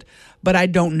using it, but I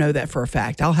don't know that for a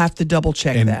fact. I'll have to double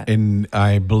check that. And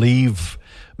I believe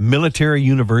military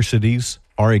universities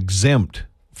are exempt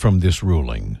from this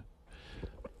ruling.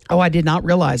 Oh, I did not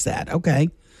realize that. Okay.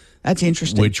 That's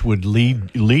interesting. Which would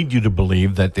lead you to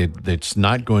believe that it's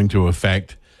not going to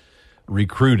affect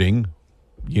recruiting,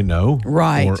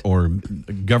 right, or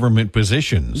government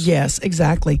positions. Yes,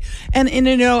 exactly. And in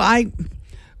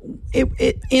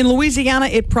Louisiana,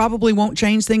 it probably won't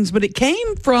change things, but it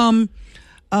came from,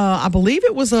 I believe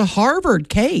it was a Harvard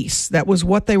case. That was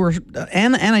what they were,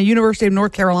 and a University of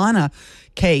North Carolina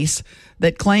case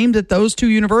that claimed that those 2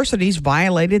 universities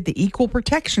violated the Equal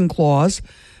Protection Clause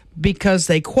because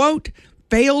they, quote,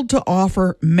 failed to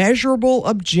offer measurable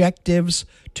objectives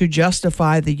to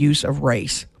justify the use of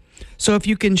race. So if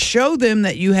you can show them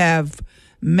that you have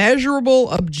measurable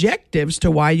objectives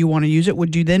to why you want to use it,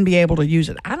 would you then be able to use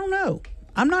it? I don't know.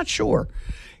 I'm not sure.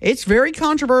 It's very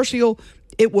controversial.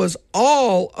 It was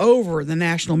all over the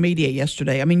national media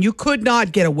yesterday. I mean, you could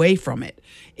not get away from it.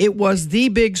 It was the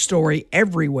big story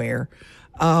everywhere.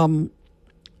 And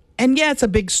yeah, it's a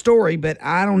big story, but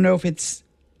I don't know if it's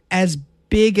as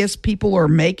big as people are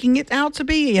making it out to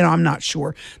be. I'm not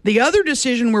sure. The other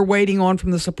decision we're waiting on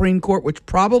from the Supreme Court, which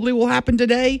probably will happen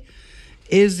today,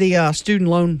 is the student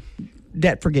loan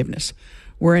debt forgiveness.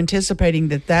 We're anticipating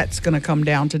that that's going to come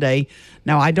down today.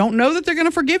 Now, I don't know that they're going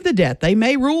to forgive the debt. They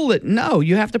may rule that, no,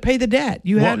 you have to pay the debt.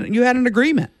 You had an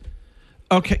agreement.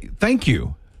 Okay, thank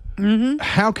you. Mm-hmm.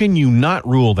 How can you not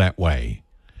rule that way?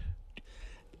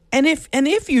 And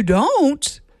if you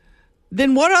don't,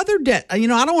 then what other debt? I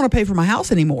don't want to pay for my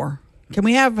house anymore. Can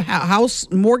we have house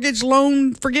mortgage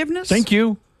loan forgiveness? Thank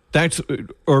you.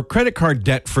 Or credit card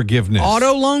debt forgiveness.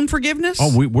 Auto loan forgiveness.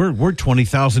 Oh, we're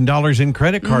 $20,000 in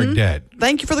credit card debt.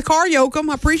 Thank you for the car, Yoakum.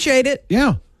 I appreciate it.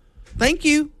 Yeah. Thank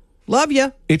you. Love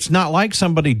you. It's not like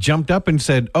somebody jumped up and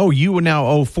said, "Oh, you now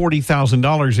owe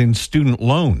 $40,000 in student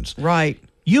loans." Right.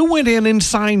 You went in and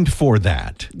signed for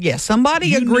that. Yeah,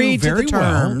 somebody agreed to the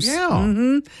terms. Well. Yeah.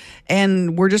 Mm-hmm.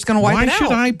 And we're just going to wipe it out. Why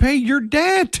should I pay your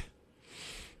debt?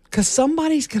 Because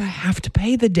somebody's going to have to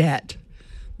pay the debt.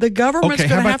 The government's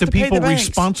going to have to pay the banks. How about the people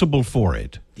responsible for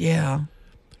it? Yeah.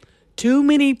 Too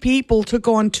many people took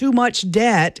on too much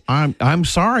debt. I'm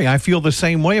sorry. I feel the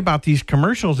same way about these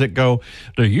commercials that go,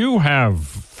 "Do you have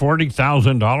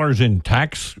 $40,000 in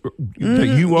tax that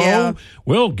you owe? Yeah.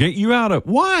 We'll get you out of."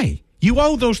 Why? You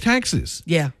owe those taxes.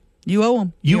 Yeah. You owe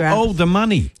them. You owe the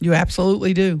money. You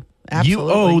absolutely do. Absolutely.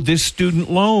 You owe this student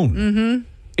loan. Mm-hmm.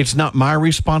 It's not my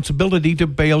responsibility to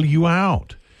bail you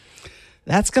out.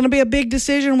 That's going to be a big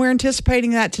decision. We're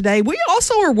anticipating that today. We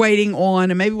also are waiting on,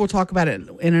 and maybe we'll talk about it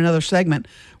in another segment,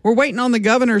 we're waiting on the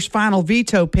governor's final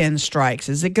veto pen strikes.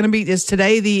 Is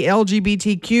today the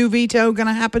LGBTQ veto going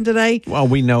to happen today? Well,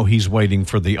 we know he's waiting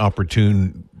for the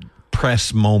opportune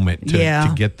press moment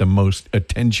to get the most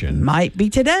attention. Might be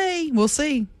today. We'll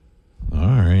see. All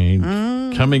right.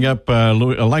 Coming up,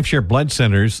 LifeShare Blood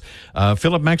Centers.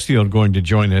 Philip Maxfield going to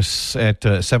join us at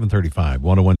 7:35,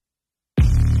 101.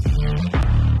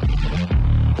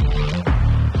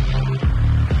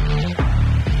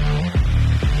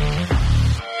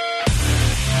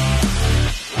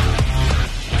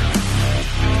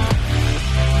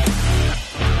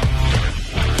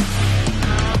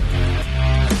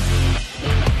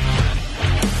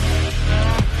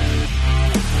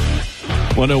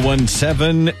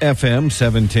 .101.7 FM,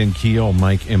 710 KEEL,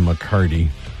 Mike and McCarty.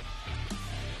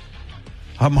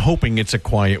 I'm hoping it's a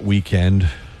quiet weekend.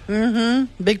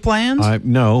 Mm-hmm. Big plans?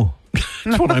 No,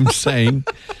 that's what I'm saying.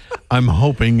 I'm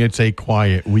hoping it's a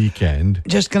quiet weekend.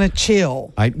 Just going to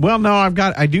chill. I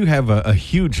do have a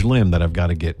huge limb that I've got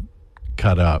to get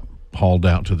cut up, hauled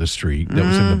out to the street that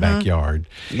was in the backyard.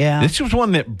 Yeah. This was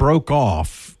one that broke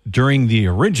off during the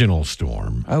original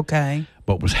storm. Okay.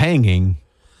 But was hanging.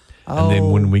 And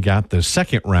then when we got the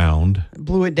second round...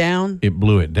 Blew it down? It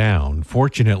blew it down.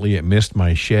 Fortunately, it missed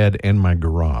my shed and my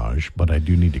garage, but I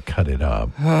do need to cut it up.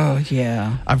 Oh,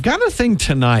 yeah. I've got a thing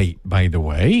tonight, by the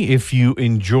way. If you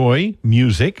enjoy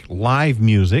music, live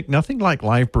music, nothing like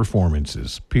live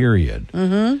performances, period.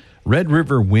 Mm-hmm. Red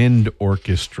River Wind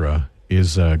Orchestra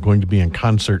is going to be in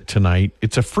concert tonight.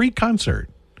 It's a free concert.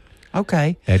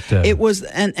 Okay. It was,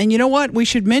 and you know what? We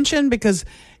should mention, because...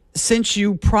 since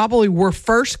you probably were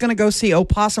first going to go see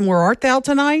Opossum, Where Art Thou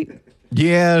tonight?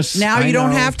 Yes. Now you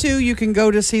don't have to. You can go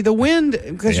to see the Wind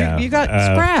because you got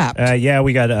scrapped.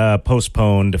 We got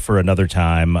postponed for another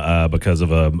time because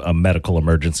of a medical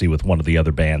emergency with one of the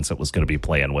other bands that was going to be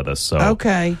playing with us. So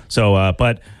okay. So,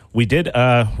 but we did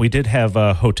have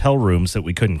hotel rooms that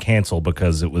we couldn't cancel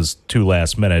because it was too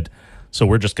last minute. So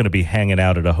we're just going to be hanging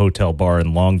out at a hotel bar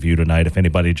in Longview tonight if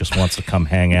anybody just wants to come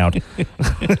hang out.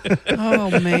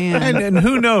 Oh, man. And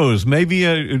who knows? Maybe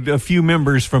a few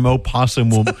members from Opossum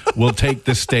will take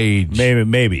the stage.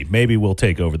 Maybe we'll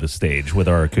take over the stage with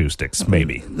our acoustics.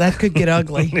 Maybe. That could get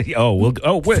ugly.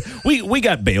 We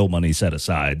got bail money set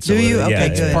aside. So do you? Okay,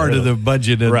 it's good. part of the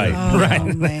budget. Right.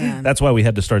 Oh, man. That's why we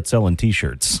had to start selling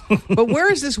T-shirts. But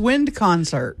where is this Wind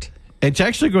concert? It's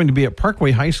actually going to be at Parkway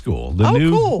High School.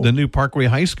 Cool. The new Parkway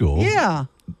High School. Yeah.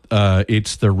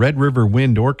 It's the Red River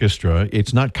Wind Orchestra.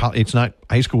 It's not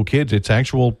high school kids. It's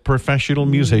actual professional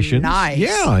musicians. Nice.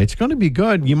 Yeah, it's going to be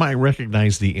good. You might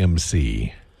recognize the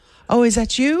MC. Oh, is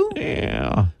that you?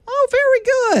 Yeah. Oh, very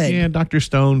good. Yeah, Dr.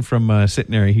 Stone from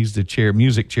Centenary, he's the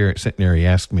music chair at Centenary,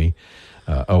 asked me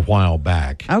a while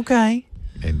back. Okay.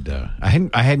 And I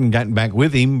hadn't gotten back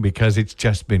with him because it's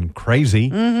just been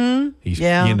crazy. Mm-hmm. He's,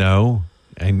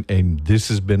 and this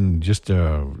has been just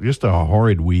a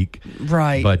horrid week.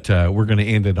 Right. But we're going to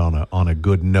end it on a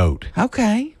good note.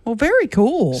 Okay. Well, very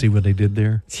cool. See what they did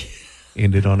there?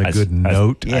 Ended on a good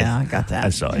note. Yeah, I got that. I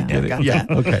saw it. I got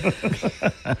that.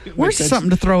 Okay. Where's something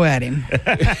to throw at him?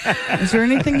 Is there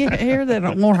anything here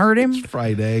that won't hurt him? It's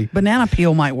Friday. Banana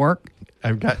peel might work.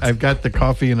 I've got the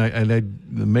coffee and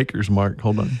the Maker's Mark.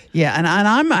 Hold on. Yeah, and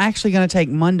I'm actually going to take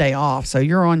Monday off, so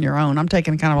you're on your own. I'm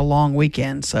taking kind of a long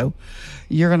weekend, so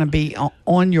you're going to be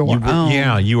on your own.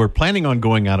 Yeah, you were planning on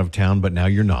going out of town, but now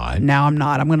you're not. Now I'm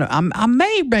not. I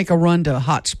may make a run to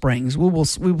Hot Springs.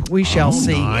 We shall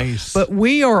see. Nice. But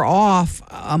we are off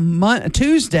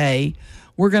Tuesday.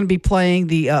 We're going to be playing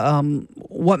the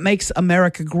What Makes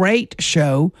America Great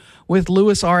show with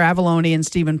Louis R. Avalone and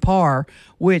Stephen Parr,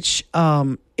 which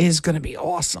is going to be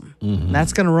awesome. Mm-hmm.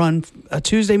 That's going to run a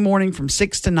Tuesday morning from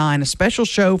 6 to 9, a special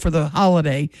show for the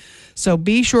holiday. So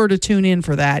be sure to tune in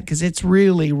for that because it's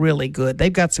really, really good.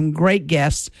 They've got some great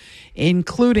guests,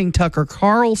 including Tucker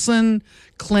Carlson,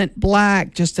 Clint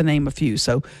Black, just to name a few.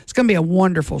 So it's going to be a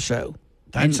wonderful show.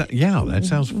 That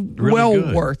sounds really well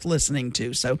good. Worth listening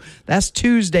to. So that's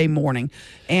Tuesday morning.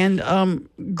 And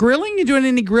grilling, you doing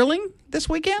any grilling this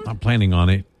weekend? I'm planning on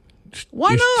it.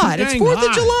 Why not? It's 4th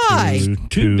of July.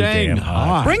 Too dang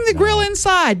hot. Bring the grill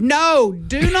inside. No,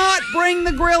 do not bring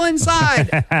the grill inside.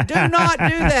 Do not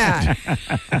do that.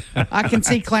 I can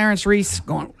see Clarence Reese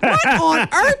going, what on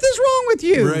earth is wrong with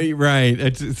you? Right.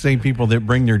 It's the same people that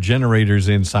bring their generators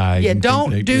inside. Yeah,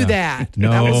 don't do that.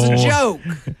 No. That was a joke.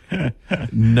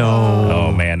 No.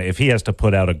 Oh, man. If he has to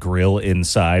put out a grill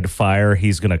inside fire,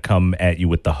 he's going to come at you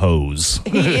with the hose.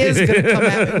 He is going to come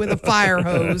at me with a fire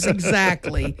hose.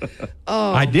 Exactly.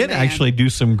 Oh, I did actually do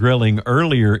some grilling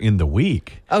earlier in the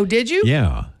week. Oh, did you?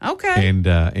 Yeah. Okay.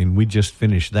 And we just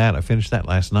finished that. I finished that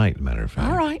last night, as a matter of fact.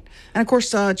 All right. And, of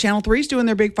course, Channel 3 is doing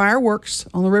their big fireworks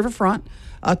on the riverfront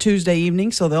Tuesday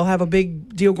evening, so they'll have a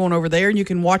big deal going over there, and you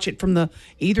can watch it from the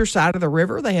either side of the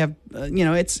river. They have,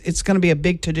 it's going to be a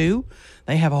big to-do.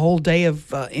 They have a whole day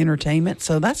of entertainment,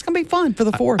 so that's going to be fun for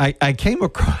the 4th. I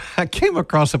came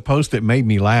across a post that made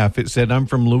me laugh. It said, "I'm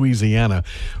from Louisiana,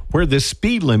 where the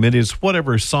speed limit is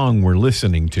whatever song we're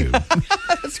listening to."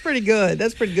 That's pretty good.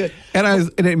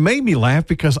 And it made me laugh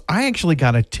because I actually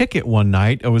got a ticket one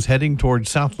night. I was heading towards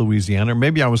South Louisiana, or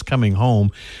maybe I was coming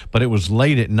home, but it was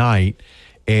late at night,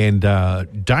 and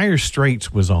Dire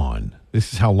Straits was on.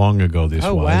 This is how long ago this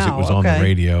was. Wow. It was on the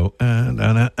radio. And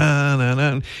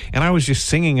I was just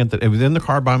singing it was in the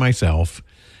car by myself,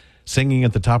 singing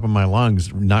at the top of my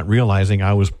lungs, not realizing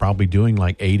I was probably doing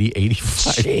like 80,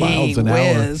 85 miles an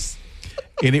hour.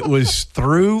 And it was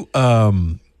through,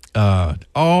 oh,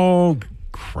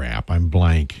 crap, I'm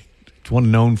blank. It's one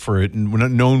known for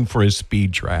his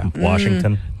speed trap.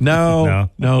 Washington? No,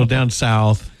 down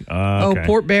south. Okay.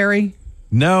 Port Barry?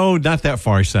 No, not that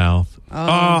far south.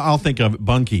 I'll think of it.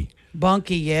 Bunkie.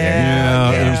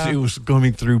 Yeah. It was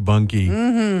going through Bunkie,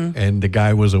 and the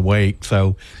guy was awake,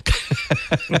 so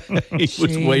he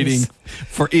was waiting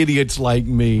for idiots like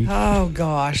me. Oh,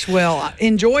 gosh. Well,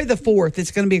 enjoy the 4th.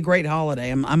 It's going to be a great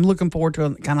holiday. I'm looking forward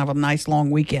to kind of a nice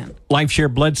long weekend.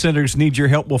 LifeShare Blood Centers need your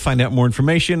help. We'll find out more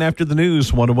information after the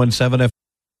news. 101.7 FM.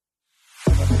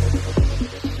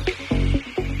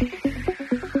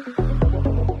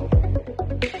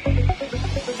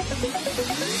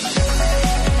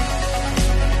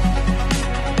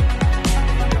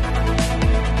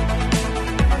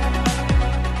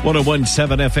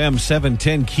 .101.7 FM,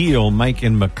 710 KEEL, Mike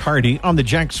and McCarty on the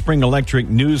Jack Spring Electric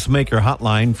Newsmaker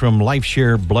Hotline from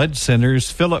LifeShare Blood Centers.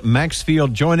 Philip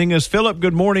Maxfield joining us. Philip,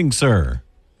 good morning, sir.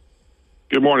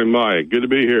 Good morning, Mike. Good to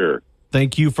be here.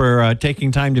 Thank you for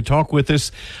taking time to talk with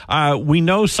us. We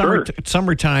know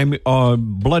summertime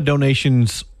blood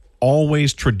donations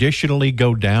always traditionally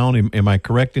go down. Am I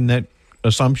correct in that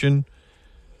assumption?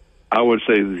 I would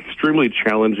say it's extremely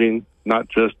challenging, not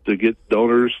just to get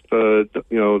donors to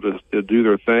do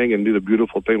their thing and do the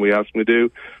beautiful thing we ask them to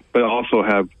do, but also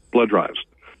have blood drives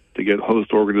to get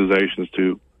host organizations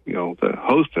to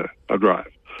host a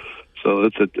drive. So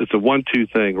it's a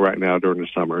 1-2 thing right now during the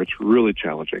summer. It's really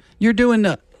challenging. You're doing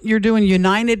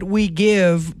United We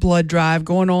Give blood drive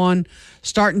going on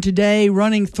starting today,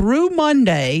 running through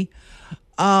Monday.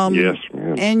 Yes,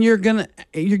 ma'am. And you're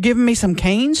giving me some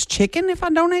Cane's chicken if I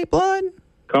donate blood?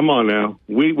 Come on now.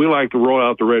 We like to roll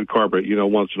out the red carpet,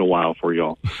 once in a while for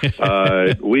y'all.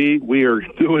 We are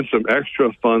doing some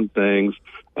extra fun things.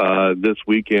 this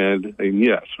weekend. And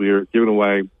yes, we are giving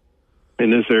away in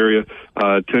this area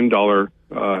 $10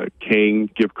 cane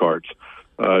gift cards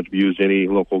to use any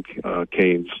local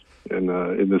canes in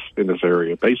this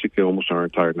area. Basically, almost our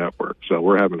entire network. So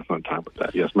we're having a fun time with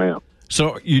that. Yes, ma'am.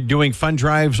 So you're doing fun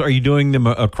drives. Are you doing them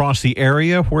across the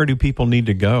area? Where do people need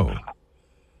to go?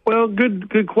 Well,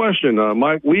 good question,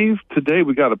 Mike. We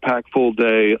got a packed full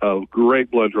day of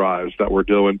great blood drives that we're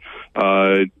doing.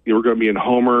 We're going to be in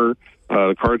Homer,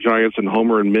 the Car Giants in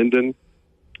Homer and Minden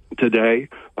today.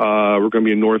 We're going to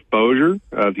be in North Bossier,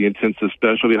 the Intensive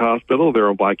Specialty Hospital. They're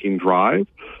on Viking Drive.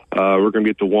 We're going to be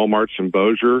at the Walmarts in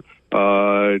Bossier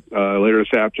later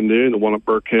this afternoon. The one at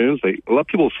Burcoons. A lot of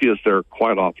people see us there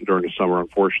quite often during the summer,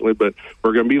 unfortunately, but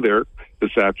we're going to be there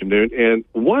this afternoon. And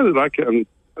one that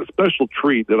a special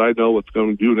treat that I know what's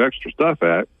going to do extra stuff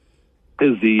at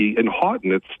is in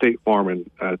Houghton at State Farm and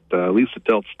at Lisa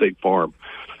Delta State Farm.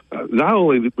 Not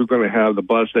only we're going to have the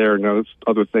bus there and those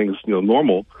other things,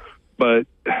 normal, but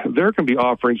they're going to be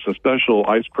offering some special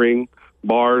ice cream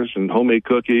bars and homemade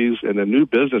cookies and a new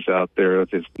business out there,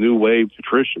 this New Wave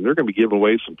Nutrition. They're going to be giving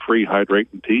away some free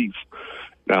hydrating teas.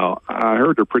 Now, I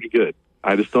heard they're pretty good.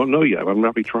 I just don't know yet. I'm going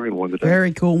to be trying one today.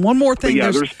 Very cool. One more thing. But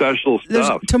yeah, there's special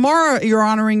stuff. Tomorrow, you're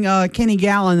honoring Kenny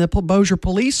Gallen, the Bossier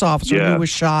police officer who was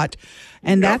shot,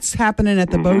 and that's happening at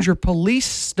the Bossier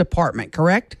Police Department,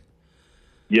 correct?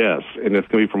 Yes, and it's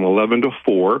going to be from 11 to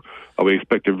 4. We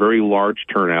expect a very large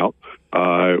turnout.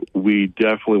 We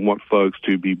definitely want folks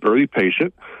to be very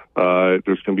patient. There's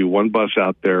going to be one bus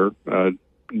out there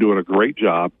doing a great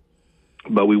job,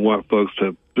 but we want folks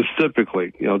to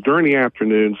specifically, during the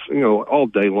afternoons, all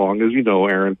day long, as you know,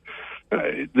 Aaron,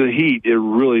 the heat, it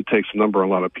really takes a number on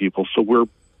a lot of people. So we're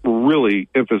really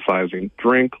emphasizing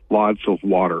drink lots of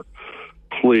water.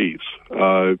 Please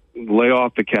lay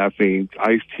off the caffeine,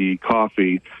 iced tea,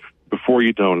 coffee before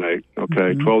you donate,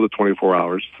 okay? 12 to 24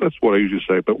 hours. That's what I usually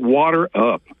say. But water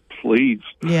up, please.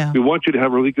 Yeah. We want you to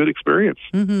have a really good experience.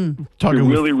 We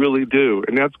really, really do.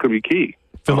 And that's going to be key.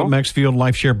 Philip Maxfield,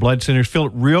 LifeShare Blood Centers.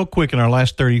 Philip, real quick in our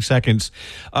last 30 seconds,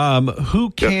 who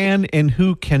can and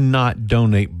who cannot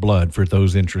donate blood for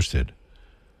those interested?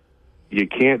 You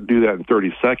can't do that in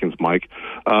 30 seconds, Mike.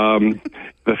 There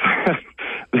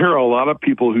are a lot of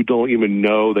people who don't even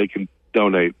know they can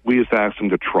donate. We just ask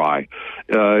them to try.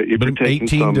 If you're taking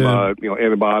some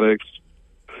antibiotics,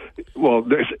 well,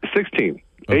 there's 16.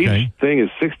 Okay. Age thing is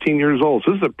 16 years old.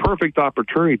 So this is a perfect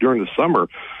opportunity during the summer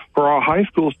for our high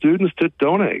school students to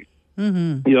donate. They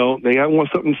want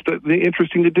something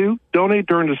interesting to do. Donate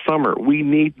during the summer. We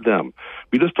need them.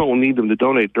 We just don't need them to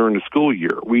donate during the school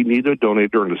year. We need to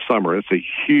donate during the summer. It's a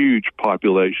huge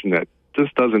population that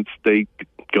just doesn't stay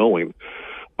going.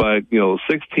 But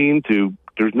 16 to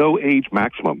there's no age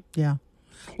maximum. Yeah.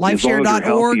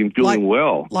 LifeShare.org and feeling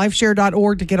well.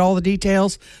 LifeShare.org to get all the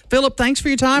details. Philip, thanks for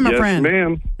your time, my friend.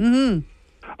 Yes, ma'am.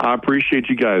 I appreciate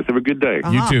you guys. Have a good day.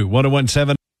 You too.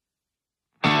 1017.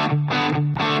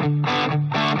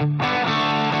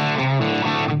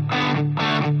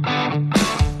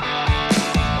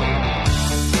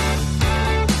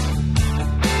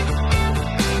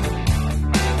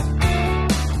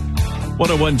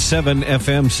 .117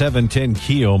 FM 710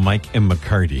 KEEL, Mike and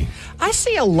McCarty. I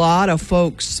see a lot of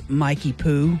folks, Mikey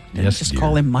Poo.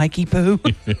 Call him Mikey Poo.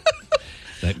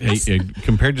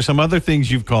 Compared to some other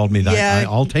things you've called me,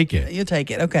 I'll take it. You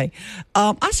take it, okay.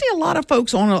 I see a lot of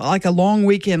folks on a long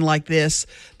weekend like this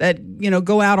that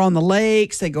go out on the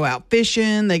lakes, they go out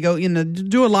fishing, they go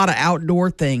do a lot of outdoor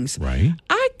things. Right.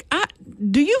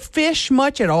 Do you fish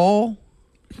much at all?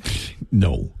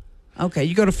 No. Okay,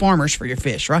 you go to Farmers for your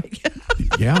fish, right?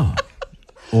 Yeah.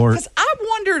 Or because I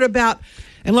wondered about.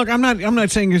 And look, I'm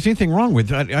not saying there's anything wrong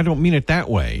with it. I don't mean it that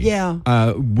way. Yeah.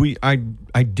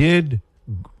 I did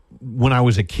when I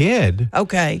was a kid.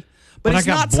 Okay. But it's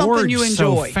not something you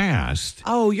enjoy so fast.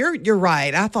 Oh, you're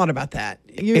right. I thought about that.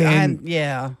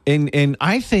 Yeah. And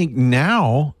I think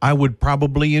now I would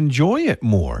probably enjoy it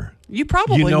more. You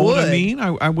probably would. You know what I mean?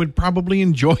 I would probably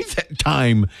enjoy that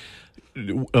time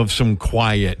of some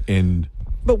quiet and.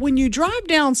 But when you drive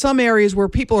down some areas where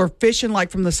people are fishing, like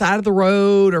from the side of the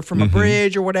road or from a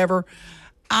bridge or whatever,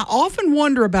 I often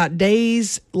wonder about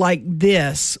days like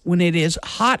this when it is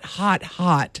hot, hot,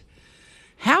 hot.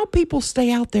 How people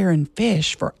stay out there and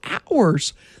fish for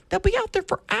hours. They'll be out there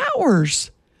for hours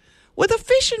with a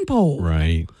fishing pole.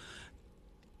 Right.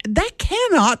 That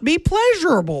cannot be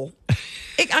pleasurable.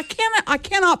 I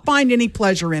cannot find any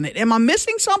pleasure in it. Am I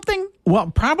missing something? Well,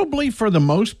 probably for the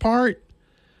most part,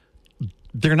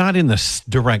 they're not in the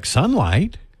direct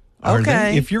sunlight. Are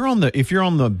they? If you're on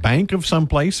the bank of some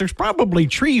place, there's probably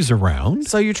trees around.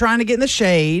 So you're trying to get in the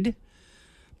shade.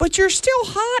 but you're still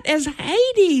hot as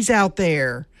Hades out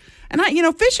there. And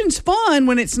fishing's fun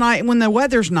when it's nice, when the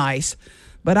weather's nice.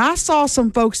 But I saw some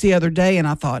folks the other day, and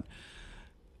I thought,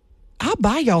 I'll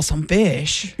buy y'all some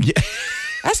fish. Yeah.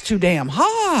 That's too damn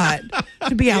hot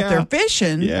to be out there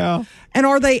fishing. Yeah. And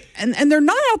are they? And they're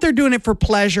not out there doing it for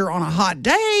pleasure on a hot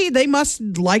day. They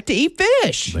must like to eat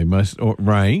fish. They must,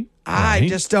 right? I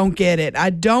just don't get it.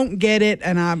 I don't get it,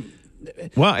 and I'm.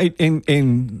 Well,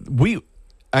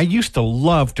 I used to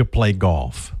love to play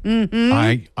golf.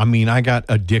 Mm-hmm. I mean, I got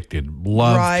addicted.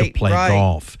 Loved to play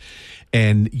golf.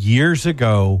 And years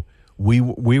ago, we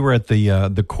were at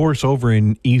the course over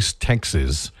in East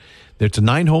Texas. It's a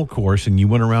 9-hole course, and you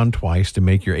went around twice to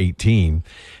make your 18.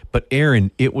 But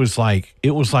Aaron, it was like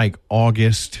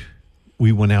August.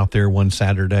 We went out there one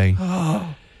Saturday,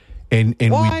 and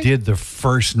we did the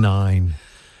first 9.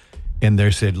 And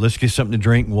they said, "Let's get something to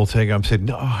drink, and we'll take." I said,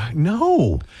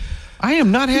 "No, I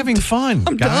am not having fun,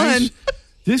 I'm guys. done.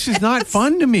 This is not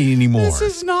fun to me anymore. This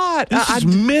is not. This is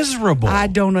miserable. I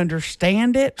don't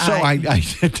understand it. So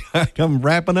I'm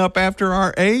wrapping up after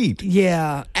our 8.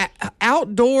 Yeah,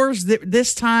 outdoors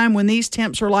this time when these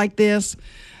temps are like this,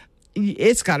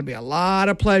 it's got to be a lot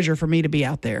of pleasure for me to be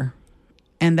out there,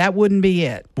 and that wouldn't be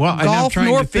it. Well, golf and I'm trying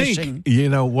nor to fishing. think. You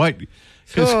know what?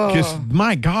 Because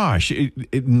my gosh,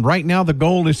 right now the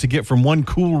goal is to get from one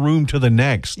cool room to the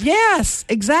next. Yes,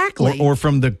 exactly. Or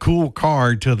from the cool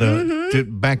car to the to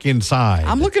back inside.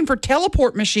 I'm looking for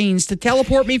teleport machines to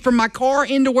teleport me from my car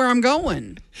into where I'm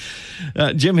going.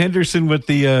 Jim Henderson with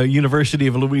the University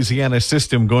of Louisiana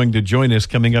system going to join us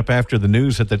coming up after the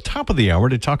news at the top of the hour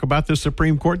to talk about the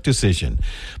Supreme Court decision.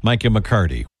 Mike and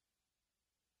McCarty.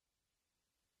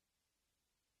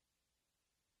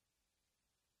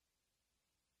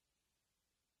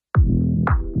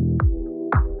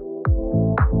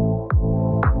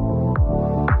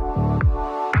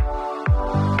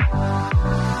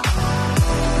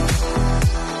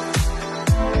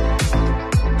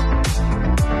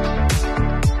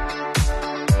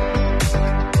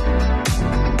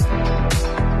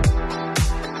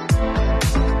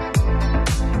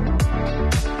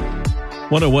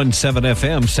 .101.7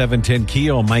 FM, 710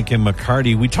 KEEL, Mike and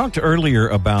McCarty. We talked earlier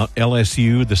about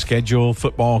LSU, the schedule,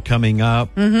 football coming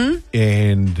up,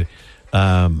 and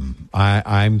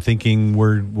I'm thinking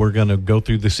we're going to go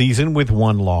through the season with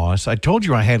one loss. I told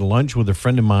you I had lunch with a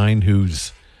friend of mine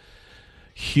who's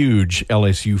huge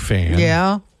LSU fan.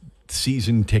 Yeah,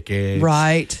 season tickets,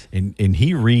 right? And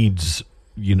he reads,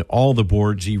 all the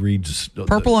boards. He reads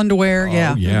purple underwear.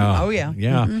 Yeah. Yeah.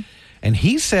 Mm-hmm. And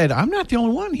he said, I'm not the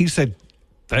only one. He said,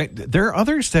 there are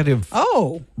others that have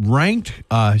ranked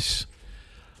us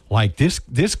like this.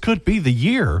 This could be the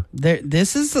year.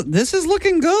 This is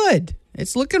looking good.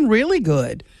 It's looking really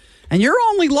good. And your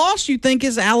only loss, you think,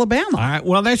 is Alabama.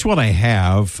 Well, that's what I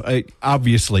have.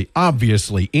 Obviously,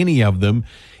 any of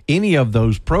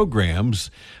those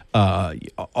programs,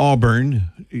 Auburn,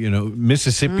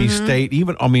 Mississippi State,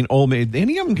 even Ole Miss,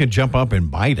 any of them can jump up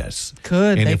and bite us.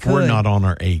 We're not on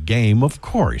our A game, of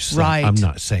course. Right. I'm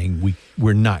not saying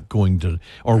we're not going to,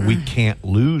 or we can't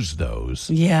lose those.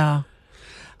 Yeah.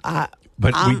 But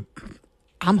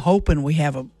I'm hoping we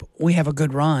have a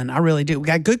good run. I really do. We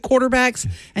got good quarterbacks,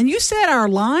 and you said our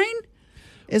line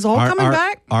is coming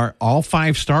back. All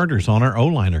 5 starters on our O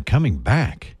line are coming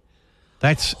back.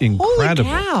 That's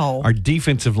incredible. Holy cow. Our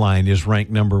defensive line is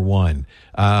ranked number 1.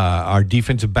 Our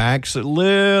defensive backs need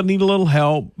a little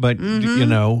help, but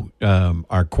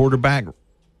our quarterback,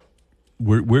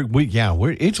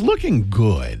 it's looking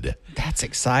good. That's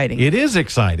exciting. It is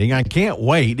exciting. I can't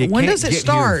wait. When does it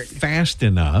start? Fast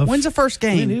enough. When's the first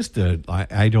game? When is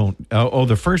I don't.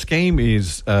 The first game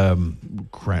is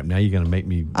crap. Now you're going to make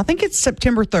me. I think it's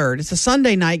September 3rd. It's a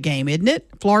Sunday night game, isn't it?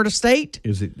 Florida State.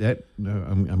 Is it that? No,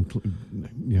 I'm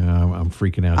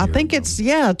freaking out. I think it's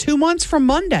 2 months from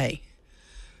Monday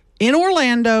in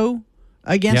Orlando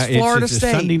against Florida State. State.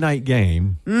 It's a Sunday night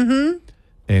game. Mm-hmm.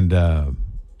 And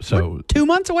so we're 2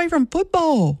 months away from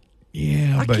football.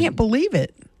 Yeah, I can't believe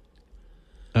it.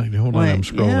 Hold on, I'm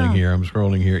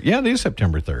scrolling here. Yeah, it is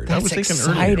September 3rd. That's I was thinking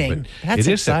exciting. earlier, but it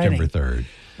is September 3rd.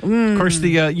 Of course,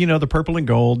 the purple and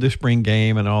gold, the spring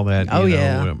game, and all that.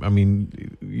 Yeah. I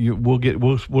mean,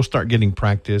 we'll start getting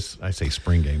practice. I say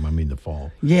spring game. I mean the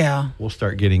fall. Yeah. We'll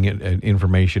start getting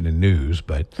information and news,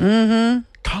 but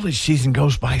college season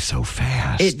goes by so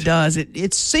fast. It does.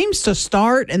 It seems to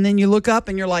start, and then you look up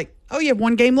and you're like, oh, you have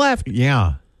one game left.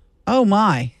 Yeah. Oh,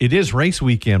 my. It is race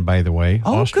weekend, by the way.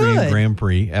 Oh, Austrian good. Grand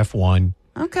Prix, F1.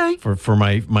 Okay. For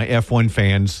my F1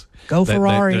 fans. Go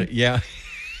Ferrari. Yeah.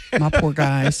 My poor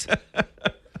guys.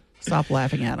 Stop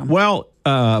laughing at them. Well,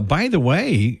 by the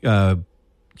way,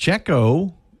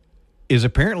 Checo is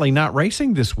apparently not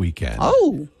racing this weekend.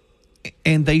 Oh.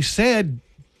 And they said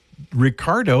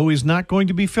Ricardo is not going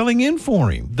to be filling in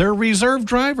for him. Their reserve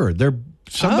driver.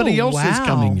 Somebody else is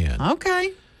coming in.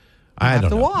 Okay. I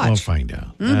don't know. Watch. We'll find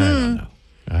out.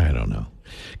 I don't know.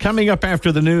 Coming up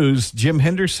after the news, Jim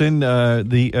Henderson,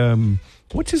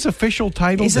 what's his official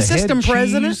title? He's the assistant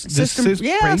president.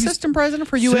 Assistant president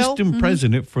for UL. System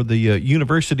president for the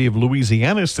University of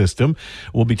Louisiana system.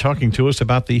 Will be talking to us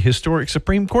about the historic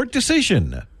Supreme Court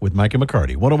decision with Mike and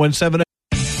McCarty. 101.7.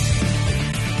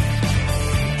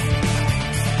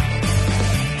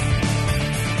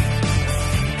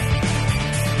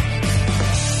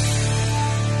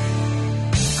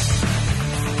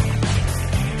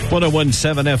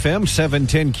 FM,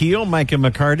 710 KEEL, Mike and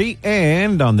McCarty,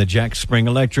 and on the Jack Spring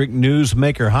Electric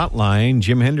Newsmaker Hotline,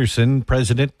 Jim Henderson,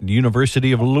 President,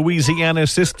 University of Louisiana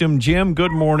System. Jim,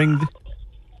 good morning.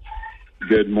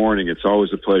 Good morning. It's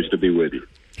always a pleasure to be with you.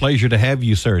 Pleasure to have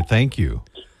you, sir. Thank you.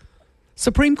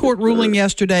 Supreme Court ruling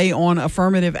yesterday on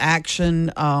affirmative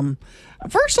action.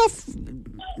 First off,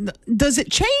 does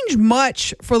it change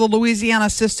much for the Louisiana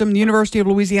system, the University of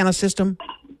Louisiana system?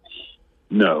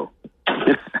 No.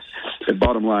 The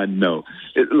bottom line, no.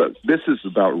 Look, this is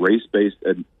about race-based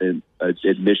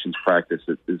admissions practice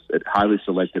at highly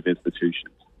selective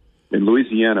institutions. In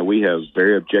Louisiana, we have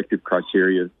very objective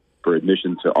criteria for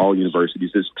admission to all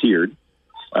universities. It's tiered,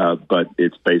 but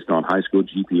it's based on high school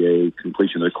GPA,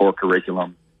 completion of the core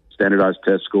curriculum, standardized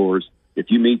test scores. If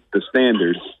you meet the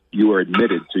standards, you are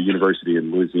admitted to university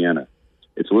in Louisiana.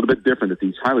 It's a little bit different at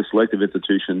these highly selective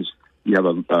institutions. You have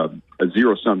a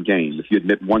zero-sum game. If you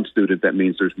admit one student, that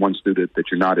means there's one student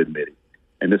that you're not admitting.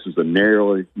 And this is a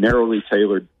narrowly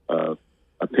tailored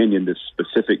opinion that's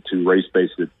specific to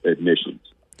race-based admissions.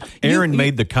 Aaron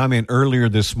made the comment earlier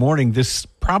this morning, this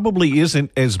probably isn't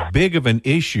as big of an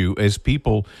issue as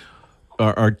people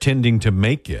are tending to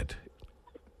make it.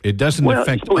 It doesn't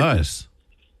affect us.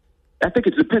 I think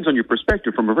it depends on your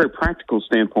perspective. From a very practical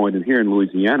standpoint, and here in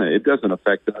Louisiana, it doesn't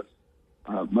affect us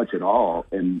much at all.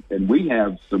 And we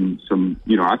have some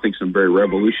I think some very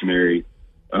revolutionary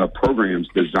programs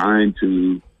designed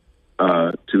to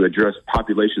address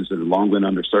populations that have long been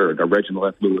underserved. Our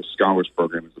Reginald F. Lewis Scholars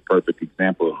Program is a perfect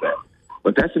example of that.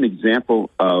 But that's an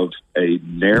example of a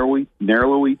narrowly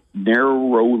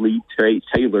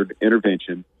tailored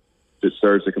intervention that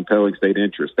serves a compelling state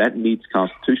interest. That meets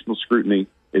constitutional scrutiny.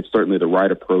 It's certainly the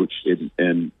right approach,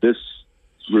 and this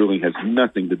ruling has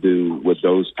nothing to do with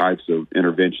those types of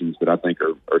interventions that I think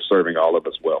are serving all of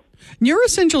us well. You're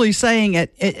essentially saying at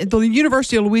the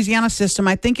University of Louisiana system,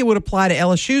 I think it would apply to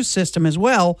LSU's system as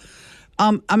well.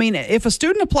 I mean, if a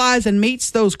student applies and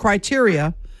meets those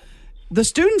criteria, the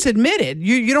student's admitted.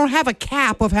 You don't have a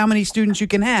cap of how many students you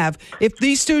can have. If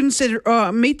these students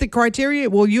meet the criteria,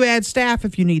 well, you add staff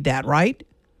if you need that, right?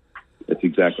 That's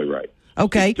exactly right.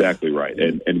 Okay. Exactly right.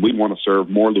 And we want to serve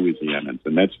more Louisianans,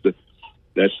 and that's the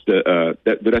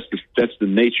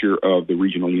nature of the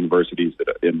regional universities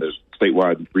in the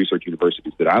statewide research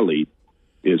universities that I lead.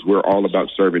 Is we're all about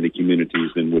serving the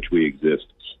communities in which we exist.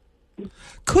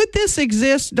 Could this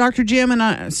exist, Dr. Jim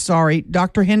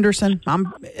Dr. Henderson?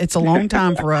 It's a long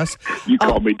time for us. You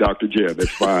call me Dr. Jim. It's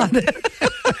fine.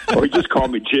 Or you just call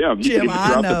me Jim. You can even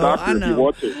drop the doctor if you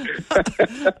want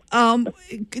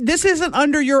to. This isn't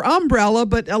under your umbrella,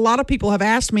 but a lot of people have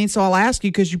asked me, so I'll ask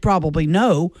you because you probably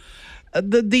know.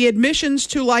 The admissions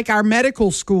to like our medical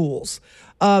schools,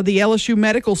 the LSU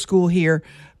medical school here,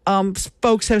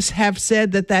 folks have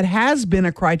said that has been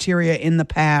a criteria in the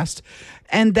past,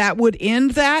 and that would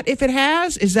end that if it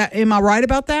has. Am I right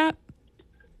about that?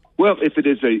 Well, if it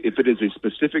is a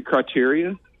specific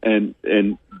criteria and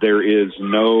there is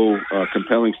no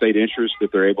compelling state interest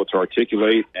that they're able to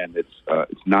articulate, and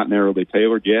it's not narrowly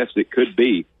tailored, yes, it could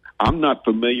be. I'm not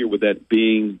familiar with that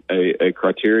being a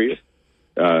criteria.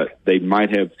 They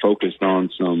might have focused on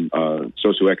some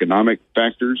socioeconomic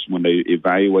factors when they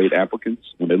evaluate applicants,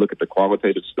 when they look at the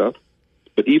qualitative stuff.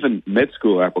 But even med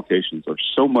school applications are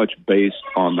so much based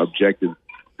on objective,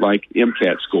 like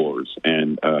MCAT scores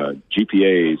and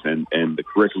GPAs and the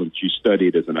curriculum that you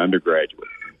studied as an undergraduate.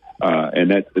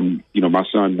 My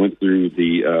son went through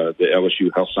the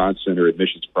LSU Health Science Center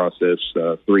admissions process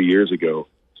 3 years ago,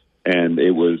 and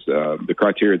it was the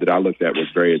criteria that I looked at was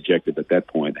very objective at that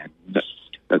point. And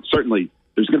certainly,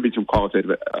 there's going to be some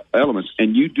qualitative elements,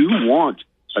 and you do want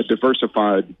a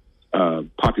diversified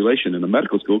population in a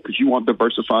medical school because you want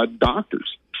diversified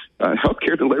doctors.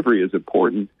 Healthcare delivery is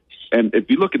important, and if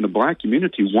you look in the Black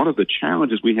community, one of the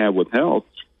challenges we have with health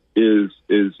is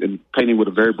in painting with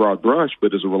a very broad brush,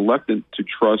 but is a reluctance to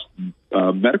trust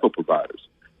medical providers.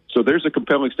 So there's a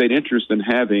compelling state interest in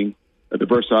having a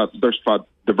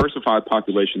diversified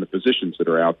population of physicians that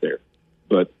are out there.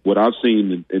 But what I've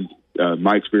seen in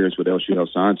my experience with LSU Health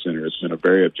Science Center has been a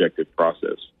very objective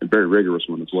process and very rigorous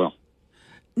one as well.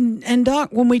 And Doc,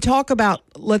 when we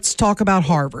let's talk about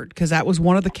Harvard, because that was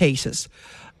one of the cases.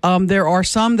 There are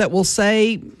some that will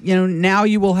say, now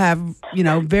you will have,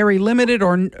 very limited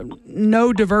or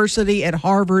no diversity at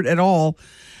Harvard at all.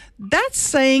 That's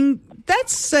saying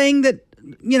that,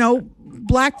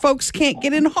 black folks can't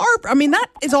get in Harvard. I mean, that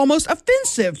is almost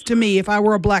offensive to me if I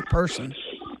were a black person.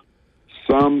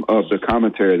 Some of the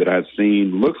commentary that I've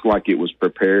seen looks like it was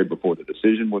prepared before the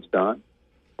decision was done.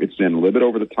 It's been a little bit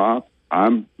over the top.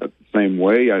 I'm the same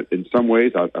way. In some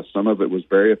ways, some of it was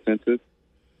very offensive.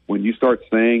 When you start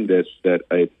saying that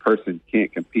a person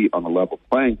can't compete on a level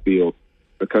playing field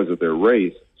because of their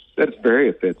race, that's very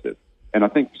offensive. And I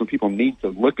think some people need to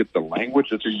look at the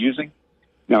language that they're using.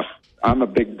 Now, I'm a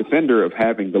big defender of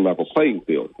having the level playing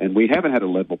field, and we haven't had a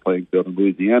level playing field in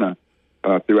Louisiana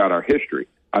throughout our history.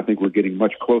 I think we're getting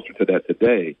much closer to that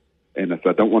today, and so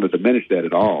I don't want to diminish that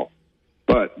at all.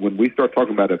 But when we start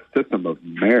talking about a system of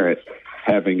merit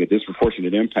having a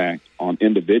disproportionate impact on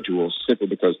individuals simply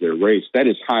because of their race, that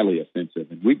is highly offensive.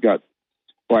 And we've got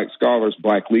black scholars,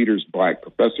 black leaders, black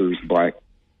professors, black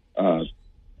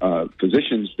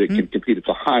physicians that can compete at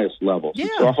the highest levels. Yeah.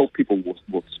 So I hope people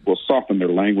will soften their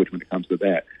language when it comes to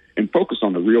that and focus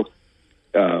on the real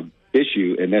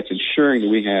issue, and that's ensuring that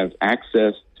we have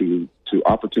access to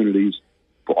opportunities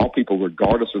for all people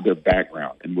regardless of their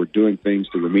background, and we're doing things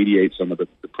to remediate some of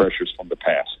the pressures from the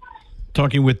past.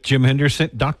 Talking with Jim Henderson,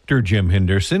 Dr. Jim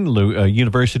Henderson,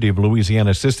 University of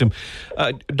Louisiana System.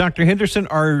 Dr. Henderson,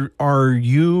 are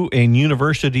you and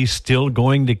universities still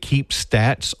going to keep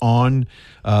stats on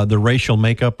the racial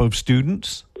makeup of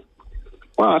students?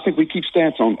 Well, I think we keep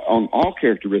stats on all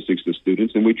characteristics of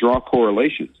students, and we draw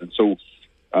correlations. And so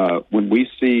when we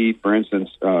see, for instance,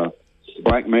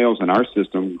 black males in our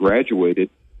system graduated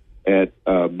at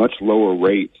much lower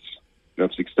rates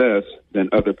of success than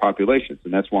other populations.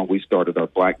 And that's why we started our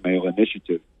Black Male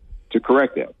Initiative to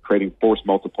correct that, creating force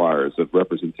multipliers of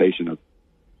representation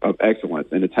of excellence.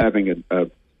 And it's having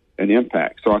an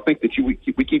impact. So I think that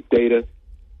we keep data,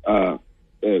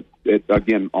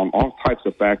 again, on all types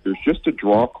of factors just to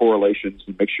draw correlations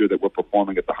and make sure that we're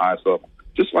performing at the highest level,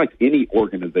 just like any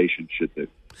organization should do.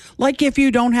 Like if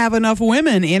you don't have enough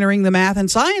women entering the math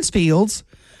and science fields,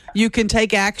 you can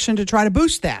take action to try to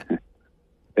boost that.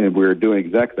 And we're doing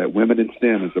exactly that. Women in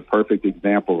STEM is a perfect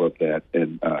example of that.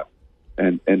 And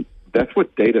that's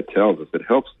what data tells us. It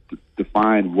helps to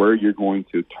define where you're going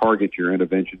to target your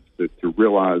interventions to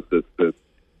realize the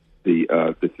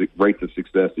rates of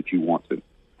success that you want to.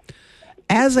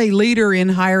 As a leader in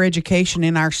higher education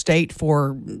in our state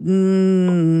for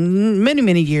many,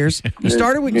 many years, you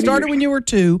started when you were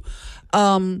 2.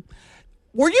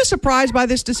 Were you surprised by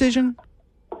this decision?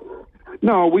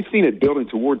 No, we've seen it building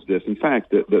towards this. In fact,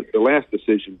 the last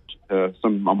decision,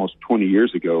 almost 20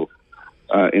 years ago,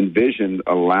 envisioned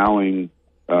allowing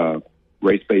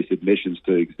race-based admissions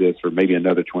to exist for maybe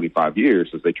another 25 years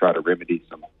as they try to remedy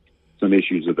some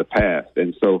issues of the past.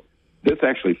 And so this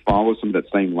actually follows some of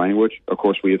that same language. Of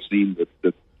course, we have seen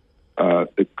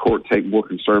the court take more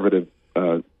conservative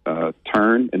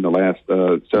turn in the last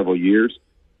several years.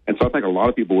 And so I think a lot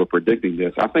of people were predicting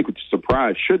this. I think the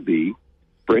surprise should be,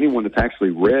 for anyone that's actually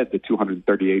read the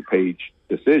 238-page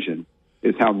decision,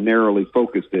 is how narrowly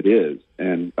focused it is.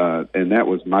 And that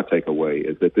was my takeaway,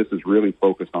 is that this is really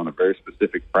focused on a very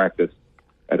specific practice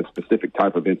at a specific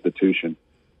type of institution.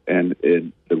 And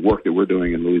the work that we're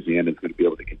doing in Louisiana is going to be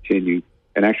able to continue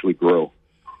and actually grow.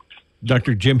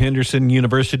 Dr. Jim Henderson,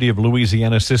 University of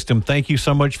Louisiana System, thank you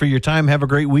so much for your time. Have a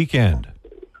great weekend.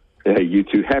 Hey, you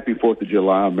too. Happy 4th of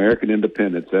July, American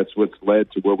independence. That's what's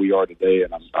led to where we are today,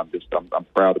 and I'm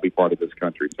proud to be part of this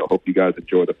country. So I hope you guys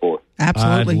enjoy the 4th.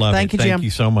 Absolutely. Thank you, Jim. Thank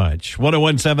you so much.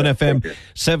 101.7 FM,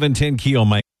 710 KEEL,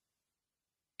 Mike.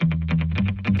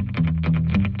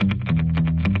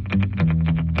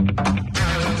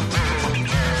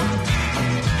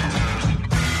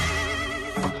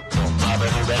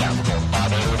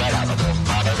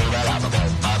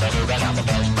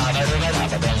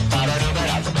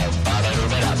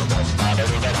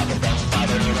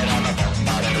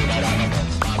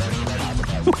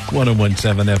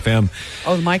 .101.7 FM.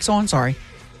 Oh, the mic's on? Sorry.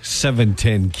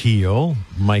 710 KEEL,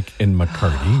 Mike and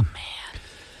McCarty. Oh, man.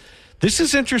 This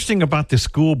is interesting about the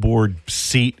school board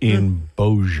seat in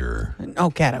Bossier. Oh,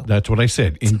 Caddo. That's what I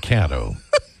said, in Caddo.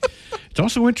 It's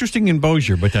also interesting in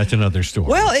Bossier, but that's another story.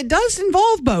 Well, it does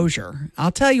involve Bossier.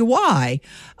 I'll tell you why.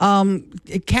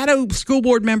 Caddo School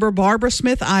Board member Barbara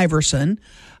Smith Iverson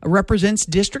represents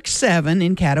District 7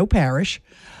 in Caddo Parish,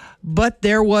 but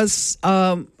there was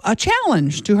a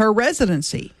challenge to her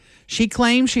residency. She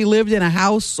claimed she lived in a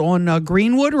house on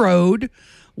Greenwood Road,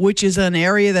 which is an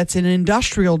area that's an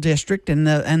industrial district, and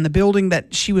the building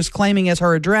that she was claiming as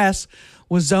her address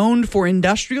was zoned for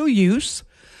industrial use.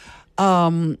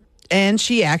 And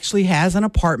she actually has an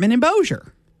apartment in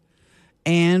Bossier.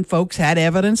 And folks had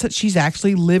evidence that she's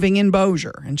actually living in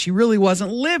Bossier, and she really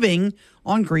wasn't living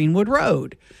on Greenwood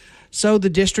Road. So the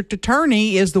district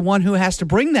attorney is the one who has to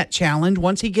bring that challenge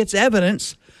once he gets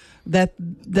evidence that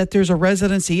there's a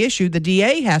residency issue. The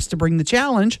DA has to bring the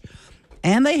challenge,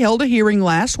 and they held a hearing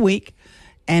last week,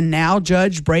 and now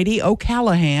Judge Brady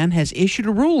O'Callahan has issued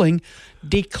a ruling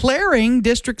declaring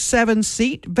District 7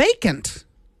 seat vacant.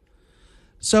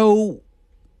 So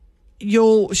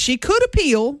she could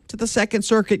appeal to the Second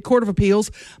Circuit Court of Appeals,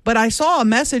 but I saw a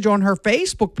message on her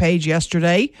Facebook page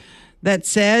yesterday that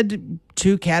said,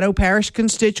 to Caddo Parish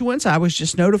constituents, I was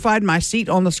just notified my seat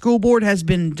on the school board has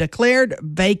been declared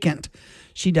vacant.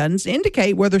 She doesn't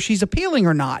indicate whether she's appealing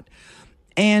or not.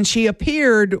 And she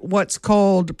appeared what's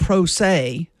called pro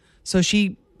se, so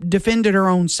she defended her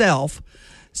own self.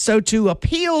 So to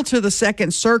appeal to the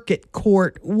Second Circuit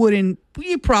Court,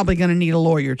 you're probably going to need a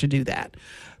lawyer to do that.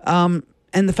 And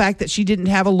the fact that she didn't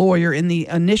have a lawyer in the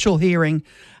initial hearing,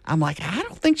 I'm like, I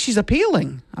don't think she's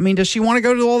appealing. I mean, does she want to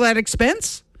go to all that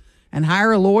expense and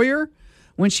hire a lawyer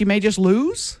when she may just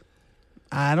lose?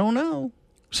 I don't know.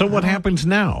 So what happens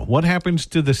now? What happens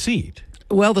to the seat?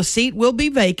 Well, the seat will be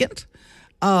vacant.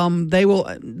 They will.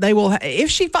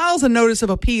 If she files a notice of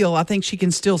appeal, I think she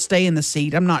can still stay in the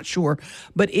seat. I'm not sure,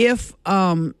 but if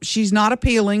she's not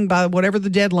appealing by whatever the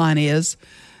deadline is,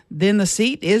 then the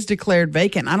seat is declared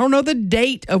vacant. I don't know the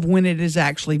date of when it is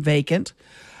actually vacant,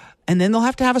 and then they'll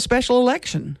have to have a special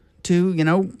election to,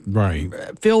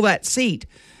 fill that seat.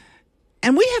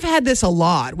 And we have had this a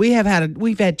lot. We've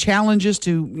had challenges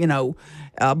to,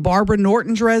 Barbara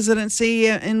Norton's residency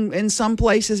in some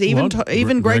places.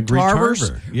 Even Greg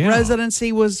Tarver's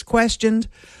residency was questioned.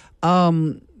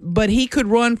 But he could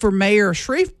run for mayor of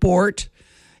Shreveport,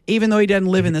 even though he doesn't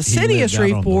live in the city of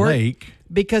Shreveport,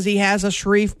 because he has a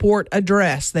Shreveport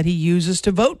address that he uses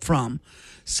to vote from.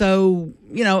 So,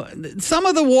 some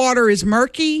of the water is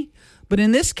murky. But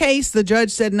in this case, the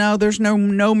judge said, no, there's no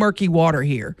murky water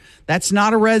here. That's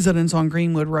not a residence on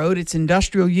Greenwood Road. It's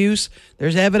industrial use.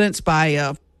 There's evidence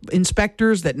by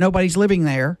inspectors that nobody's living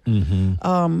there.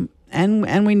 Mm-hmm.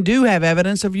 And we do have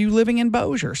evidence of you living in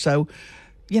Bossier. So,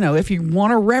 if you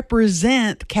want to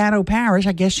represent Caddo Parish,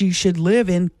 I guess you should live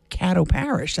in Caddo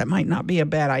Parish. That might not be a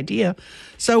bad idea.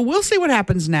 So we'll see what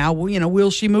happens now.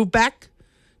 Will she move back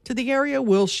to the area?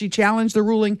 Will she challenge the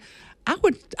ruling? I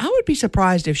would be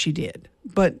surprised if she did,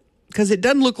 but because it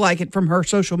doesn't look like it from her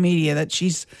social media that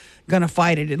she's going to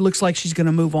fight it. It looks like she's going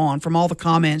to move on. From all the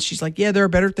comments, she's like, yeah, there are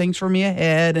better things for me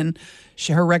ahead, and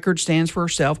her record stands for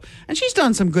herself. And she's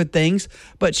done some good things,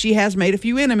 but she has made a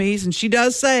few enemies, and she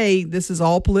does say this is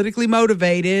all politically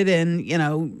motivated, and,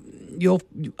 you'll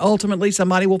ultimately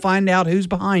somebody will find out who's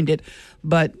behind it.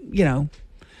 But,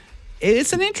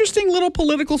 it's an interesting little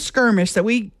political skirmish that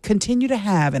we continue to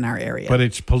have in our area. But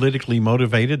it's politically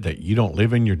motivated that you don't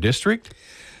live in your district?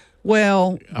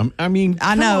 Well, I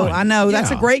know. Yeah.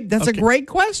 That's a Okay. great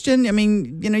question. I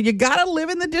mean, you got to live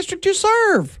in the district you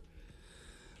serve.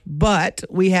 But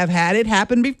we have had it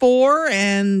happen before,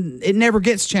 and it never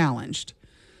gets challenged.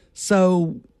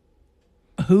 So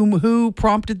who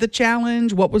prompted the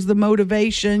challenge? What was the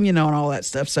motivation? And all that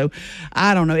stuff. So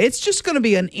I don't know. It's just going to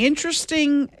be an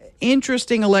interesting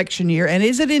election year. And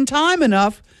is it in time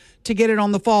enough to get it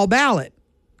on the fall ballot?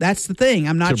 That's the thing.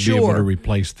 I'm not sure. To be able to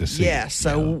replace the seat. Yes.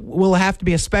 So will it have to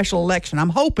be a special election? I'm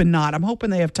hoping not. I'm hoping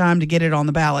they have time to get it on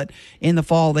the ballot in the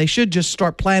fall. They should just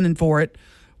start planning for it,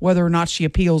 whether or not she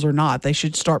appeals or not. They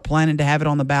should start planning to have it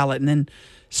on the ballot and then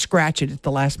scratch it at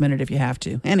the last minute if you have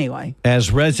to. Anyway.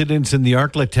 As residents in the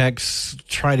Arklatex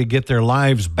try to get their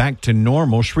lives back to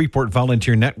normal, Shreveport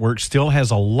Volunteer Network still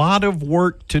has a lot of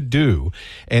work to do,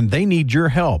 and they need your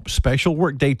help. Special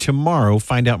work day tomorrow.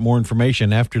 Find out more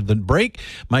information after the break.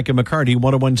 Mike and McCarty,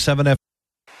 101.7 FM.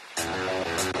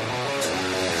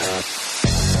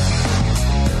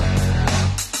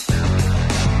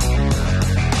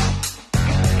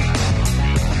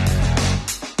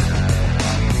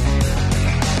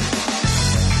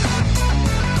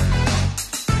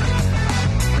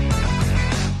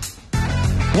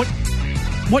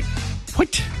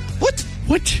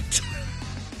 What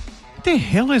the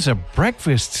hell is a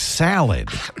breakfast salad?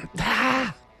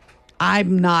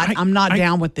 I'm not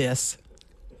down with this.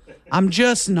 I'm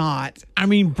just not. I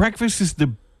mean, breakfast is the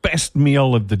best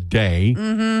meal of the day.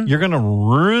 Mm-hmm. You're going to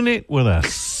ruin it with a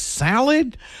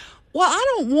salad? Well, I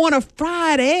don't want a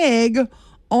fried egg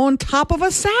on top of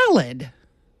a salad.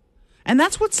 And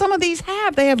that's what some of these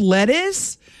have. They have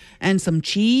lettuce and some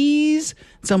cheese,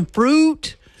 some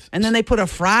fruit, and then they put a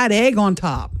fried egg on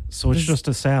top. So it's just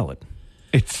a salad.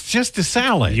 It's just a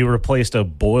salad. You replaced a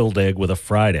boiled egg with a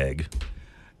fried egg.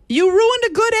 You ruined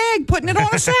a good egg putting it on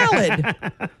a salad.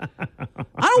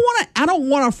 I don't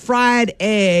want a fried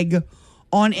egg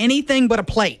on anything but a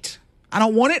plate. I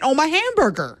don't want it on my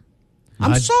hamburger.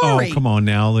 I'm sorry. Oh, come on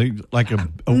now. Like a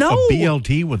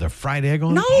BLT with a fried egg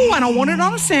on it? No, I don't want it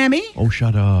on a Sammy. Oh,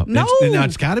 shut up. No.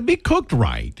 It's got to be cooked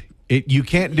right. You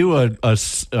can't do a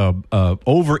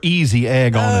over easy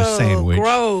egg on a sandwich.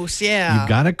 Gross, yeah. You've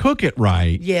got to cook it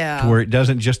right. Yeah. To where it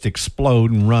doesn't just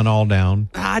explode and run all down.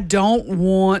 I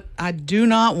do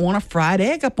not want a fried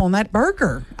egg up on that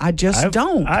burger. I just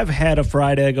don't. I've had a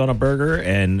fried egg on a burger,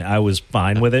 and I was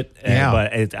fine with it. Yeah.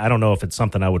 But I don't know if it's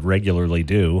something I would regularly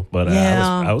do, but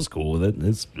I was cool with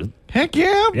it. Heck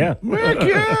yeah. Yeah. Heck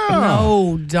yeah.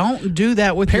 No, don't do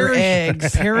that with your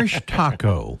eggs. Parish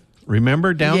Taco.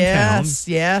 Remember downtown?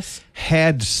 Yes.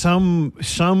 Had some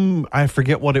I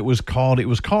forget what it was called. It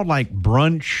was called like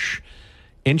brunch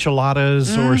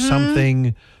enchiladas or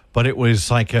something, but it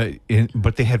was like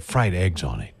but they had fried eggs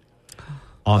on it.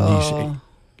 On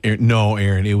these no,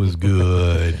 Aaron, it was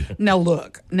good. Now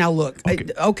look.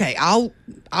 Okay, I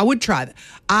would try that.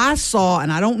 I saw,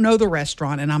 and I don't know the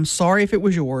restaurant, and I'm sorry if it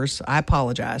was yours. I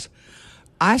apologize.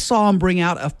 I saw them bring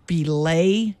out a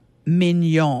filet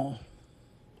mignon.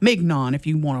 Mignon, if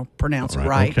you want to pronounce it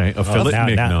right. Okay, a filet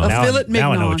mignon. A filet mignon.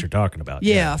 Now I know what you're talking about.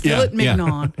 Yeah, a filet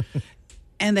mignon.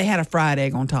 And they had a fried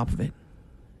egg on top of it.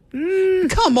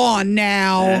 Come on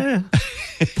now.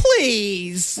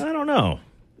 Please. I don't know.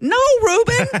 No,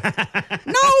 Ruben.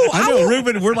 No. I know,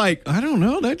 Ruben, we're like, I don't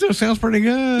know. That just sounds pretty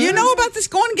good. You know about this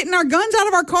going and getting our guns out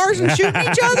of our cars and shooting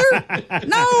each other?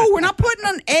 No, we're not putting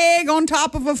an egg on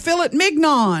top of a filet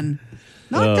mignon.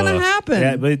 Not going to happen.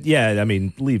 Yeah, but I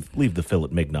mean, leave the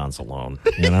filet mignons alone.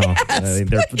 You know, Yes. I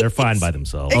mean, they're fine by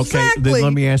themselves. Exactly. Okay, then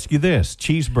let me ask you this: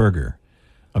 cheeseburger,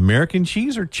 American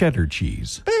cheese or cheddar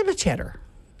cheese? Cheddar.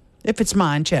 If it's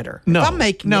mine, cheddar. No, if I'm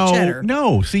making it cheddar.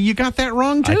 No. See, you got that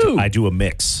wrong too. I do a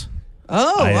mix.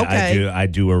 Oh, okay. I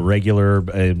do a regular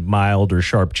mild or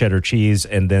sharp cheddar cheese,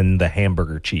 and then the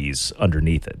hamburger cheese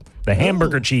underneath it. The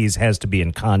hamburger cheese has to be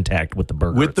in contact with the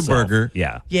burger. With the burger,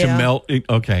 yeah. to melt.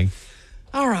 Okay.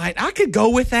 All right, I could go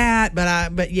with that,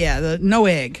 but no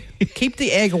egg. Keep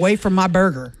the egg away from my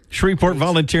burger. Shreveport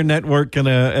Volunteer Network going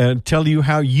to tell you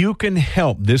how you can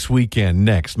help this weekend.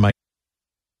 Next, Mike.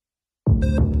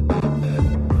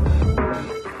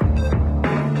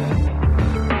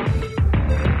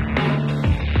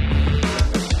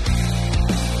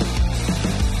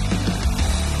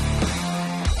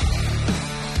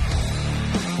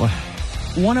 What?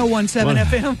 101.7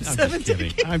 FM.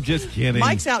 17. I'm just kidding.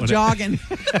 Mike's out jogging.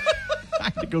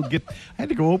 I had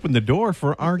to go open the door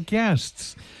for our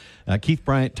guests. Keith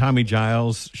Bryant, Tommy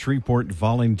Giles, Shreveport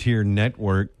Volunteer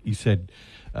Network. You said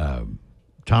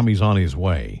Tommy's on his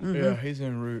way. Mm-hmm. Yeah, he's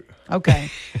en route. Okay.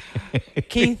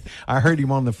 Keith? I heard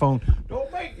him on the phone.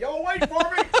 Y'all wait for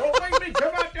me. Don't make me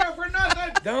come out there for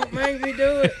nothing. Don't make me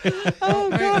do it.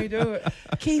 Don't make me do it.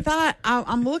 Keith,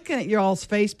 I'm looking at y'all's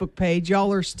Facebook page.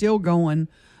 Y'all are still going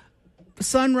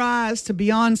sunrise to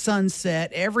beyond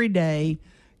sunset every day,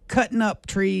 cutting up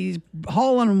trees,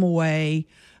 hauling them away.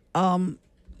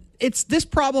 This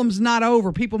problem's not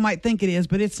over. People might think it is,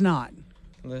 but it's not.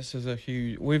 This is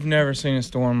we've never seen a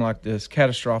storm like this,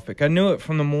 catastrophic. I knew it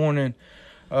from the morning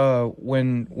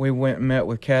when we went and met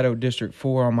with Caddo District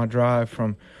 4 on my drive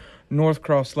from North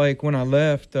Cross Lake. When I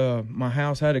left my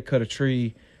house, I had to cut a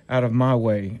tree out of my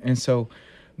way. And so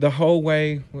the whole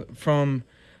way from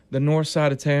the north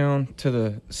side of town to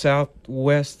the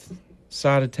southwest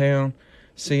side of town,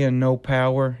 seeing no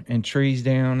power and trees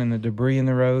down and the debris in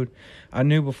the road, I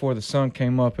knew before the sun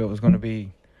came up it was going to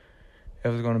be a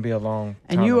long time.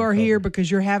 And you are here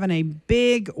because you're having a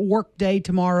big work day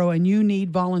tomorrow and you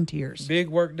need volunteers. Big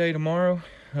work day tomorrow,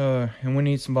 and we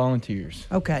need some volunteers.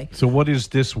 Okay. So what does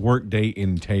this work day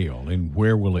entail, and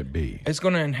where will it be? It's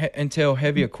going to entail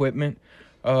heavy equipment,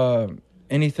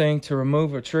 anything to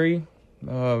remove a tree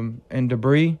and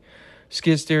debris,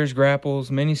 skid steers, grapples,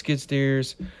 mini skid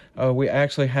steers. We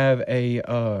actually have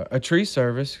a tree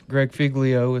service. Greg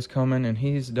Figlio is coming, and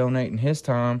he's donating his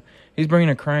time. He's bringing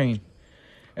a crane,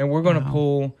 and we're going to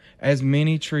pull as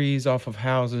many trees off of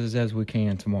houses as we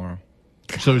can tomorrow.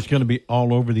 So it's going to be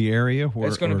all over the area?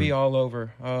 It's going to be all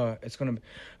over. It's going to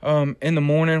be in the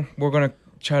morning. We're going to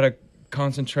try to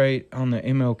concentrate on the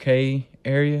MLK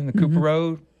area, the Cooper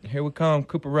Road. Here we come,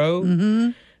 Cooper Road. Mm-hmm.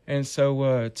 And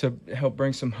so to help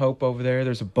bring some hope over there,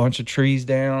 there's a bunch of trees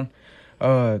down.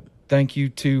 Thank you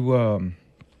to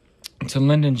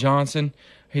Lyndon Johnson.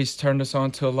 He's turned us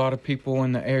on to a lot of people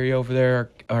in the area over there.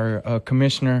 Our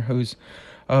commissioner, who's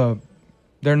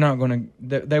they're not going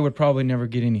to. They would probably never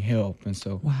get any help, and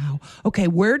so. Wow. Okay,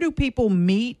 where do people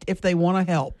meet if they want to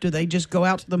help? Do they just go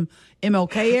out to the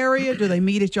MLK area? Do they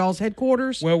meet at y'all's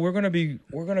headquarters? Well, we're going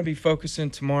to be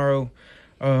focusing tomorrow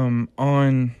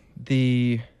on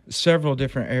the several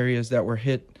different areas that were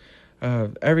hit.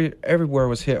 Everywhere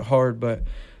was hit hard, but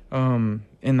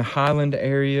in the Highland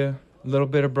area, a little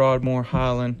bit of Broadmoor,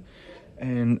 Highland,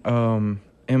 and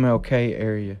MLK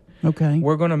area. Okay.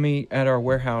 We're going to meet at our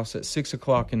warehouse at 6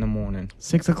 o'clock in the morning.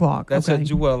 6 o'clock. That's okay. at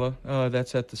Jewella.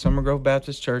 That's at the Summer Grove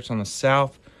Baptist Church on the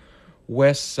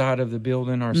southwest side of the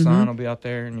building. Our sign will be out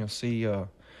there, and you'll see where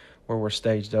we're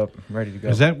staged up, ready to go.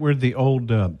 Is that where the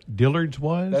old Dillard's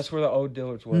was? That's where the old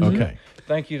Dillard's was. Okay.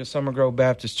 Thank you to Summer Grove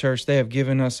Baptist Church. They have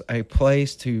given us a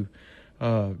place to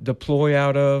deploy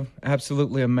out of.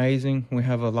 Absolutely amazing. We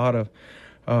have a lot of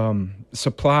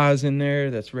supplies in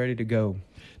there that's ready to go.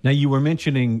 Now, you were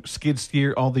mentioning skid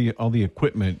steer, all the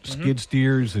equipment, skid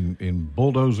steers and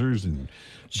bulldozers, and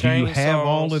do you have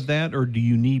all of that, or do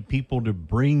you need people to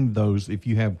bring those if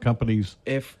you have companies?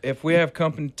 If we have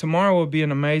company, tomorrow will be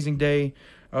an amazing day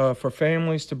for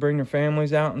families to bring their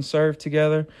families out and serve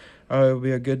together. It will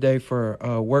be a good day for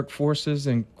workforces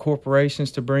and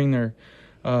corporations to bring their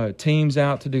teams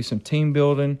out to do some team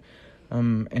building,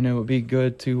 and it would be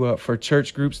good to for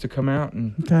church groups to come out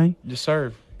and to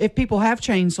serve. If people have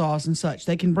chainsaws and such,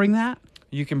 they can bring that?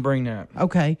 You can bring that.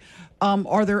 Okay.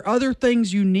 Are there other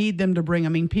things you need them to bring? I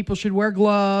mean, people should wear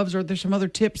gloves, or there's some other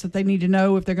tips that they need to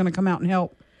know if they're going to come out and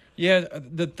help? Yeah,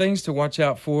 the things to watch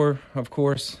out for, of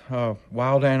course,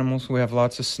 wild animals. We have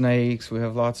lots of snakes. We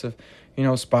have lots of,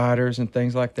 spiders and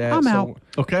things like that. I'm out.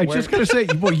 Okay, I was just going to say,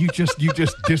 boy, you just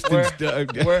distanced.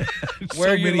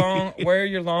 Wear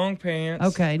your long pants.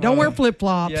 Okay, don't wear flip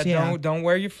flops. Yeah, don't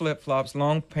wear your flip flops.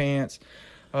 Long pants.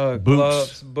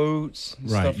 Gloves, boots,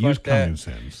 right? Stuff Use like that. common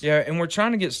sense. Yeah, and we're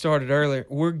trying to get started early.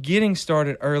 We're getting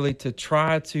started early to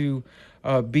try to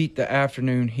beat the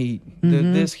afternoon heat.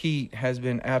 This heat has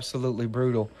been absolutely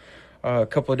brutal. A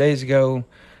couple of days ago,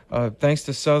 thanks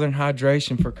to Southern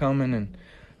Hydration for coming, and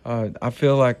I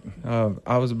feel like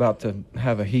I was about to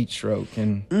have a heat stroke.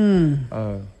 And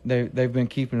they've been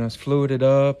keeping us fluided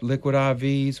up, liquid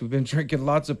IVs. We've been drinking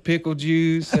lots of pickle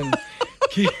juice and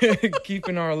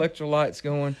keeping our electrolytes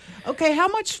going. Okay, how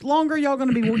much longer are y'all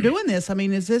going to be doing this? I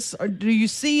mean, do you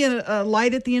see a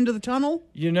light at the end of the tunnel?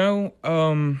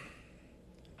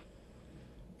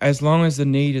 As long as the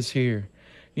need is here.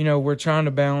 We're trying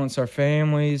to balance our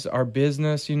families, our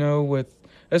business, with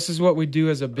this is what we do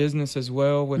as a business as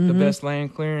well with the best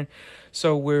land clearing.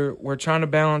 So we're trying to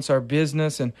balance our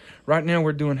business, and right now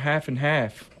we're doing half and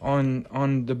half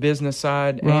on the business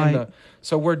side, right.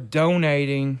 So we're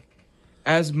donating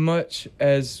as much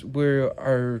as we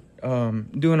are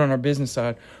doing on our business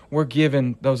side. We're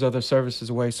giving those other services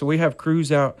away. So we have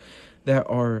crews out that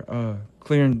are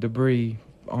clearing debris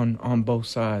on both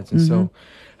sides, and so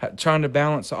trying to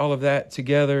balance all of that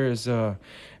together is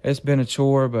it's been a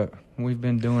chore, but we've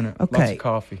been doing it. Okay. Lots of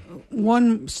coffee.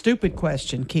 One stupid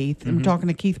question, Keith. I'm talking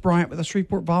to Keith Bryant with the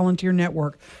Shreveport Volunteer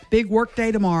Network. Big work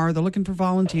day tomorrow. They're looking for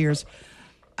volunteers.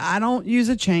 I don't use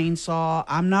a chainsaw.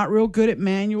 I'm not real good at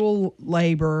manual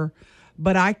labor,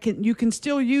 but you can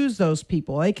still use those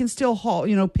people. They can still haul,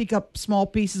 pick up small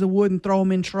pieces of wood and throw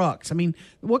them in trucks. I mean,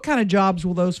 what kind of jobs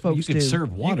will those folks do? You can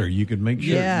serve water. You can make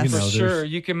sure. Yes. For sure.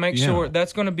 You can make sure.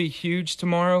 That's going to be huge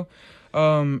tomorrow.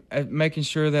 At making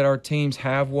sure that our teams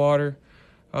have water,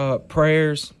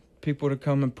 prayers, people to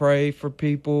come and pray for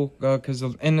people, because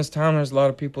in this time there's a lot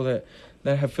of people that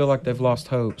feel like they've lost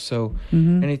hope. So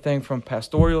anything from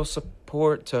pastoral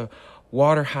support to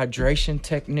water hydration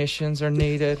technicians are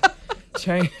needed.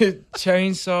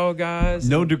 Chainsaw guys.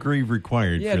 No degree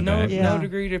required for that. No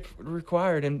degree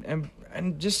required,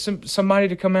 and just somebody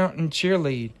to come out and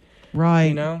cheerlead.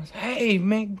 Right. Hey,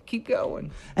 man, keep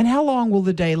going. And how long will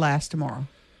the day last tomorrow?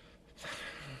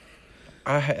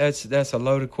 That's a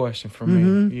loaded question for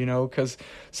me, because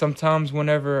sometimes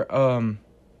whenever, when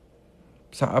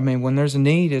there's a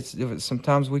need,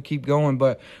 sometimes we keep going,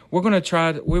 but we're going to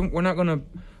try, we're not going to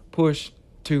push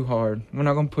too hard. We're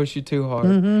not going to push you too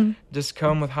hard. Just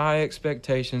come with high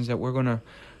expectations that we're going to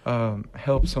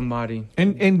help somebody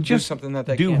and just something that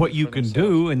they do can't what do you for can themselves.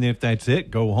 do, and if that's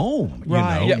it, go home.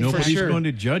 Right. Yeah, Nobody's for sure. going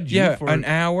to judge you. Yeah, for an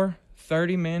hour,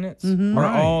 30 minutes, or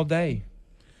Right. all day.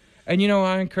 And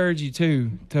I encourage you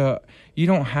too you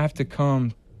don't have to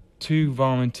come to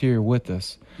volunteer with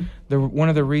us. One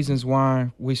of the reasons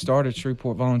why we started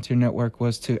Shreveport Volunteer Network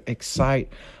was to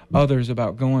excite others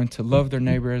about going to love their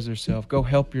neighbor as themselves. Go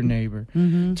help your neighbor.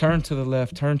 Turn to the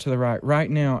left, turn to the right. Right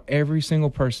now, every single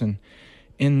person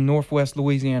in Northwest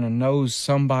Louisiana knows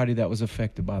somebody that was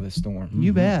affected by this storm.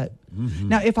 You bet.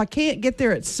 Now, if I can't get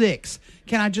there at 6,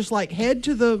 can I just head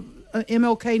to the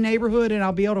MLK neighborhood and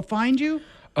I'll be able to find you?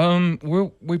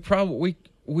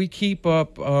 We keep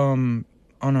up on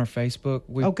our Facebook.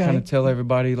 We Okay. kind of tell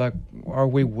everybody or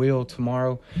we will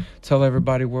tomorrow tell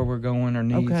everybody where we're going, our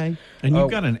needs. Okay. And you've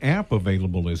got an app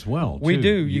available as well, too. We do.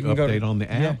 You can update go on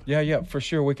the app? Yeah, for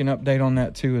sure. We can update on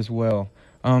that too as well.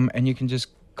 And you can just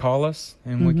call us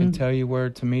and we can tell you where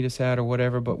to meet us at or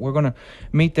whatever. But we're going to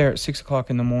meet there at 6 o'clock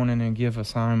in the morning and give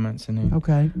assignments and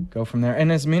then go from there.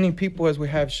 And as many people as we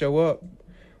have show up,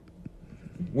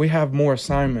 we have more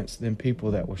assignments than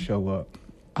people that will show up.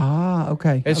 Ah,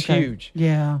 okay. It's okay. huge.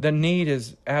 Yeah. The need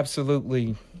is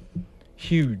absolutely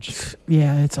huge.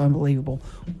 Yeah, it's unbelievable.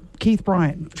 Keith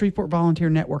Bryant, Shreveport Volunteer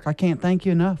Network. I can't thank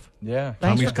you enough. Yeah.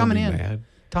 Thanks Tommy's for coming gonna in. be mad.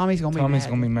 Tommy's going to be Tommy's mad.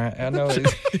 going to be mad. I know.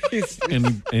 He's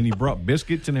And he brought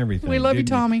biscuits and everything. We love you, didn't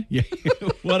he? Tommy. Yeah.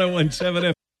 1017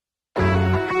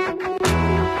 F.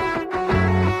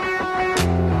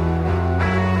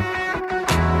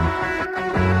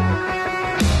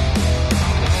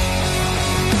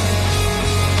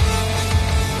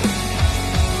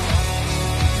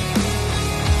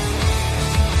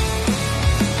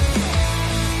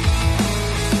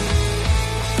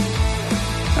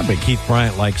 I bet Keith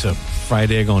Bryant likes a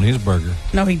fried egg on his burger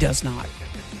No, he does not.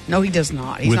 No, he does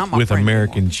not. He's not my with friend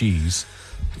American anymore. cheese.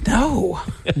 No.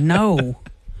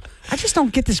 I just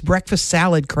don't get this breakfast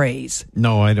salad craze.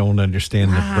 No, I don't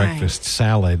understand the Why? breakfast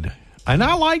salad. And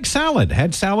I like salad.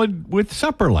 Had salad with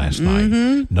supper last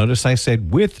night. Notice I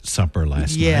said with supper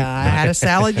last night. Yeah, I had a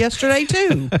salad yesterday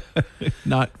too.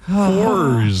 Not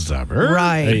for supper.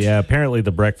 Right. Yeah, apparently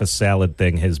the breakfast salad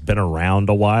thing has been around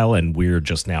a while, and we're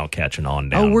just now catching on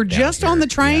down. we're down just here. on the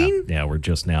train? Yeah, we're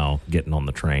just now getting on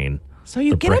the train. So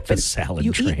you the get up and breakfast salad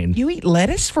you train. You eat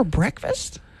lettuce for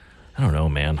breakfast? I don't know,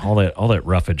 man. All that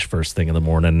roughage first thing in the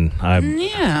morning.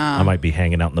 Yeah. I might be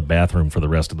hanging out in the bathroom for the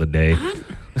rest of the day.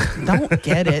 Don't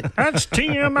get it. That's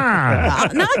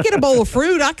TMI. Now I get a bowl of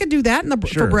fruit. I could do that for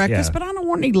Sure, breakfast, yeah. but I don't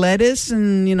want any lettuce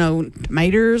and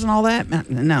tomatoes and all that.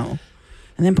 No,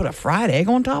 and then put a fried egg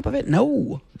on top of it.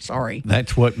 No, sorry.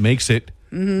 That's what makes it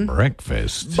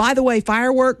breakfast. By the way,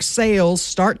 fireworks sales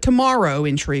start tomorrow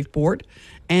in Shreveport,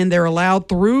 and they're allowed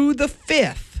through the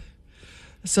 5th.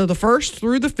 So the 1st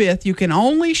through the 5th, you can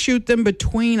only shoot them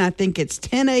between, I think it's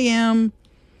 10 a.m.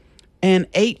 and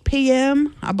 8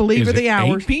 p.m., I believe, Is are the it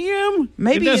hours. 8 p.m.?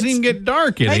 Maybe it doesn't it's- even get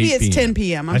dark at 8 Maybe p.m. it's 10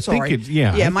 p.m. I'm sorry. Think it's,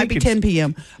 it might be 10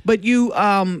 p.m. But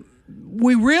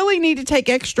we really need to take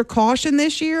extra caution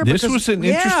this year. This because, was an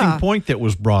interesting point that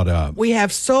was brought up. We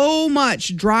have so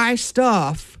much dry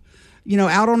stuff,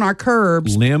 out on our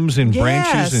curbs. Limbs and Yes.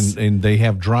 branches, and they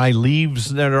have dry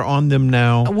leaves that are on them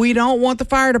now. We don't want the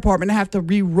fire department to have to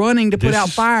be running to put This out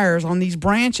is- fires on these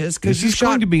branches because This you is shot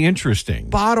going to be interesting.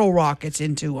 bottle rockets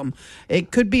into them.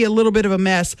 It could be a little bit of a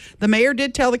mess. The mayor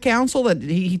did tell the council that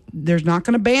there's not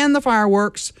going to ban the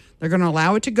fireworks. They're going to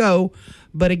allow it to go.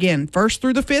 But again, 1st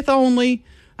through the 5th only.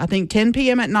 I think 10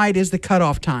 p.m. at night is the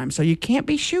cutoff time. So you can't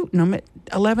be shooting them at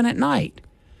 11 at night.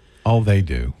 Oh, they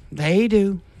do. They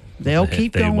do. They'll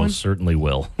keep They going. most certainly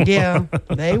will. Yeah,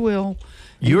 they will.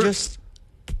 And just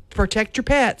protect your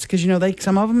pets because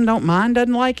some of them don't mind,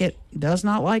 doesn't like it, does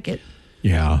not like it.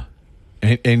 Yeah,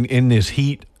 and in this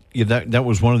heat, that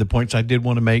was one of the points I did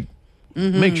want to make.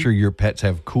 Make sure your pets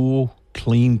have cool,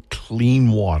 clean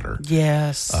water.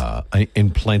 Yes,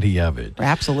 and plenty of it.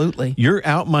 Absolutely. You're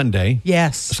out Monday.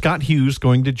 Yes. Scott Hughes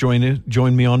going to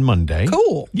join me on Monday.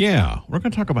 Cool. Yeah, we're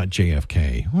going to talk about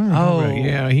JFK. Oh.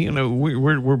 Yeah.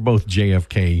 We're both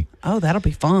JFK. Oh, that'll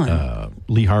be fun.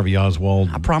 Lee Harvey Oswald.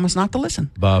 I promise not to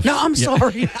listen. Buffs. No, I'm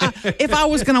sorry. If I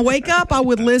was going to wake up, I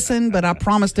would listen, but I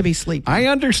promise to be sleeping. I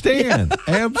understand.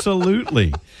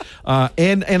 Absolutely.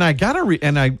 And I got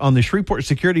on the Shreveport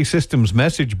Security Systems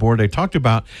message board, I talked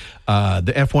about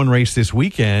the F1 race this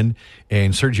weekend,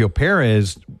 and Sergio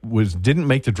Perez didn't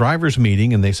make the drivers'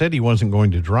 meeting, and they said he wasn't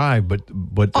going to drive, but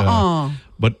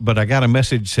I got a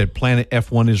message said Planet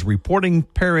F1 is reporting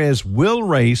Perez will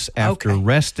race after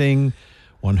resting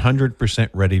 100%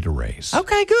 ready to race.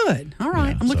 Okay, good. All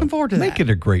right. I'm looking forward to that. Make it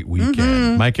a great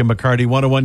weekend. Mike and McCarty, 101.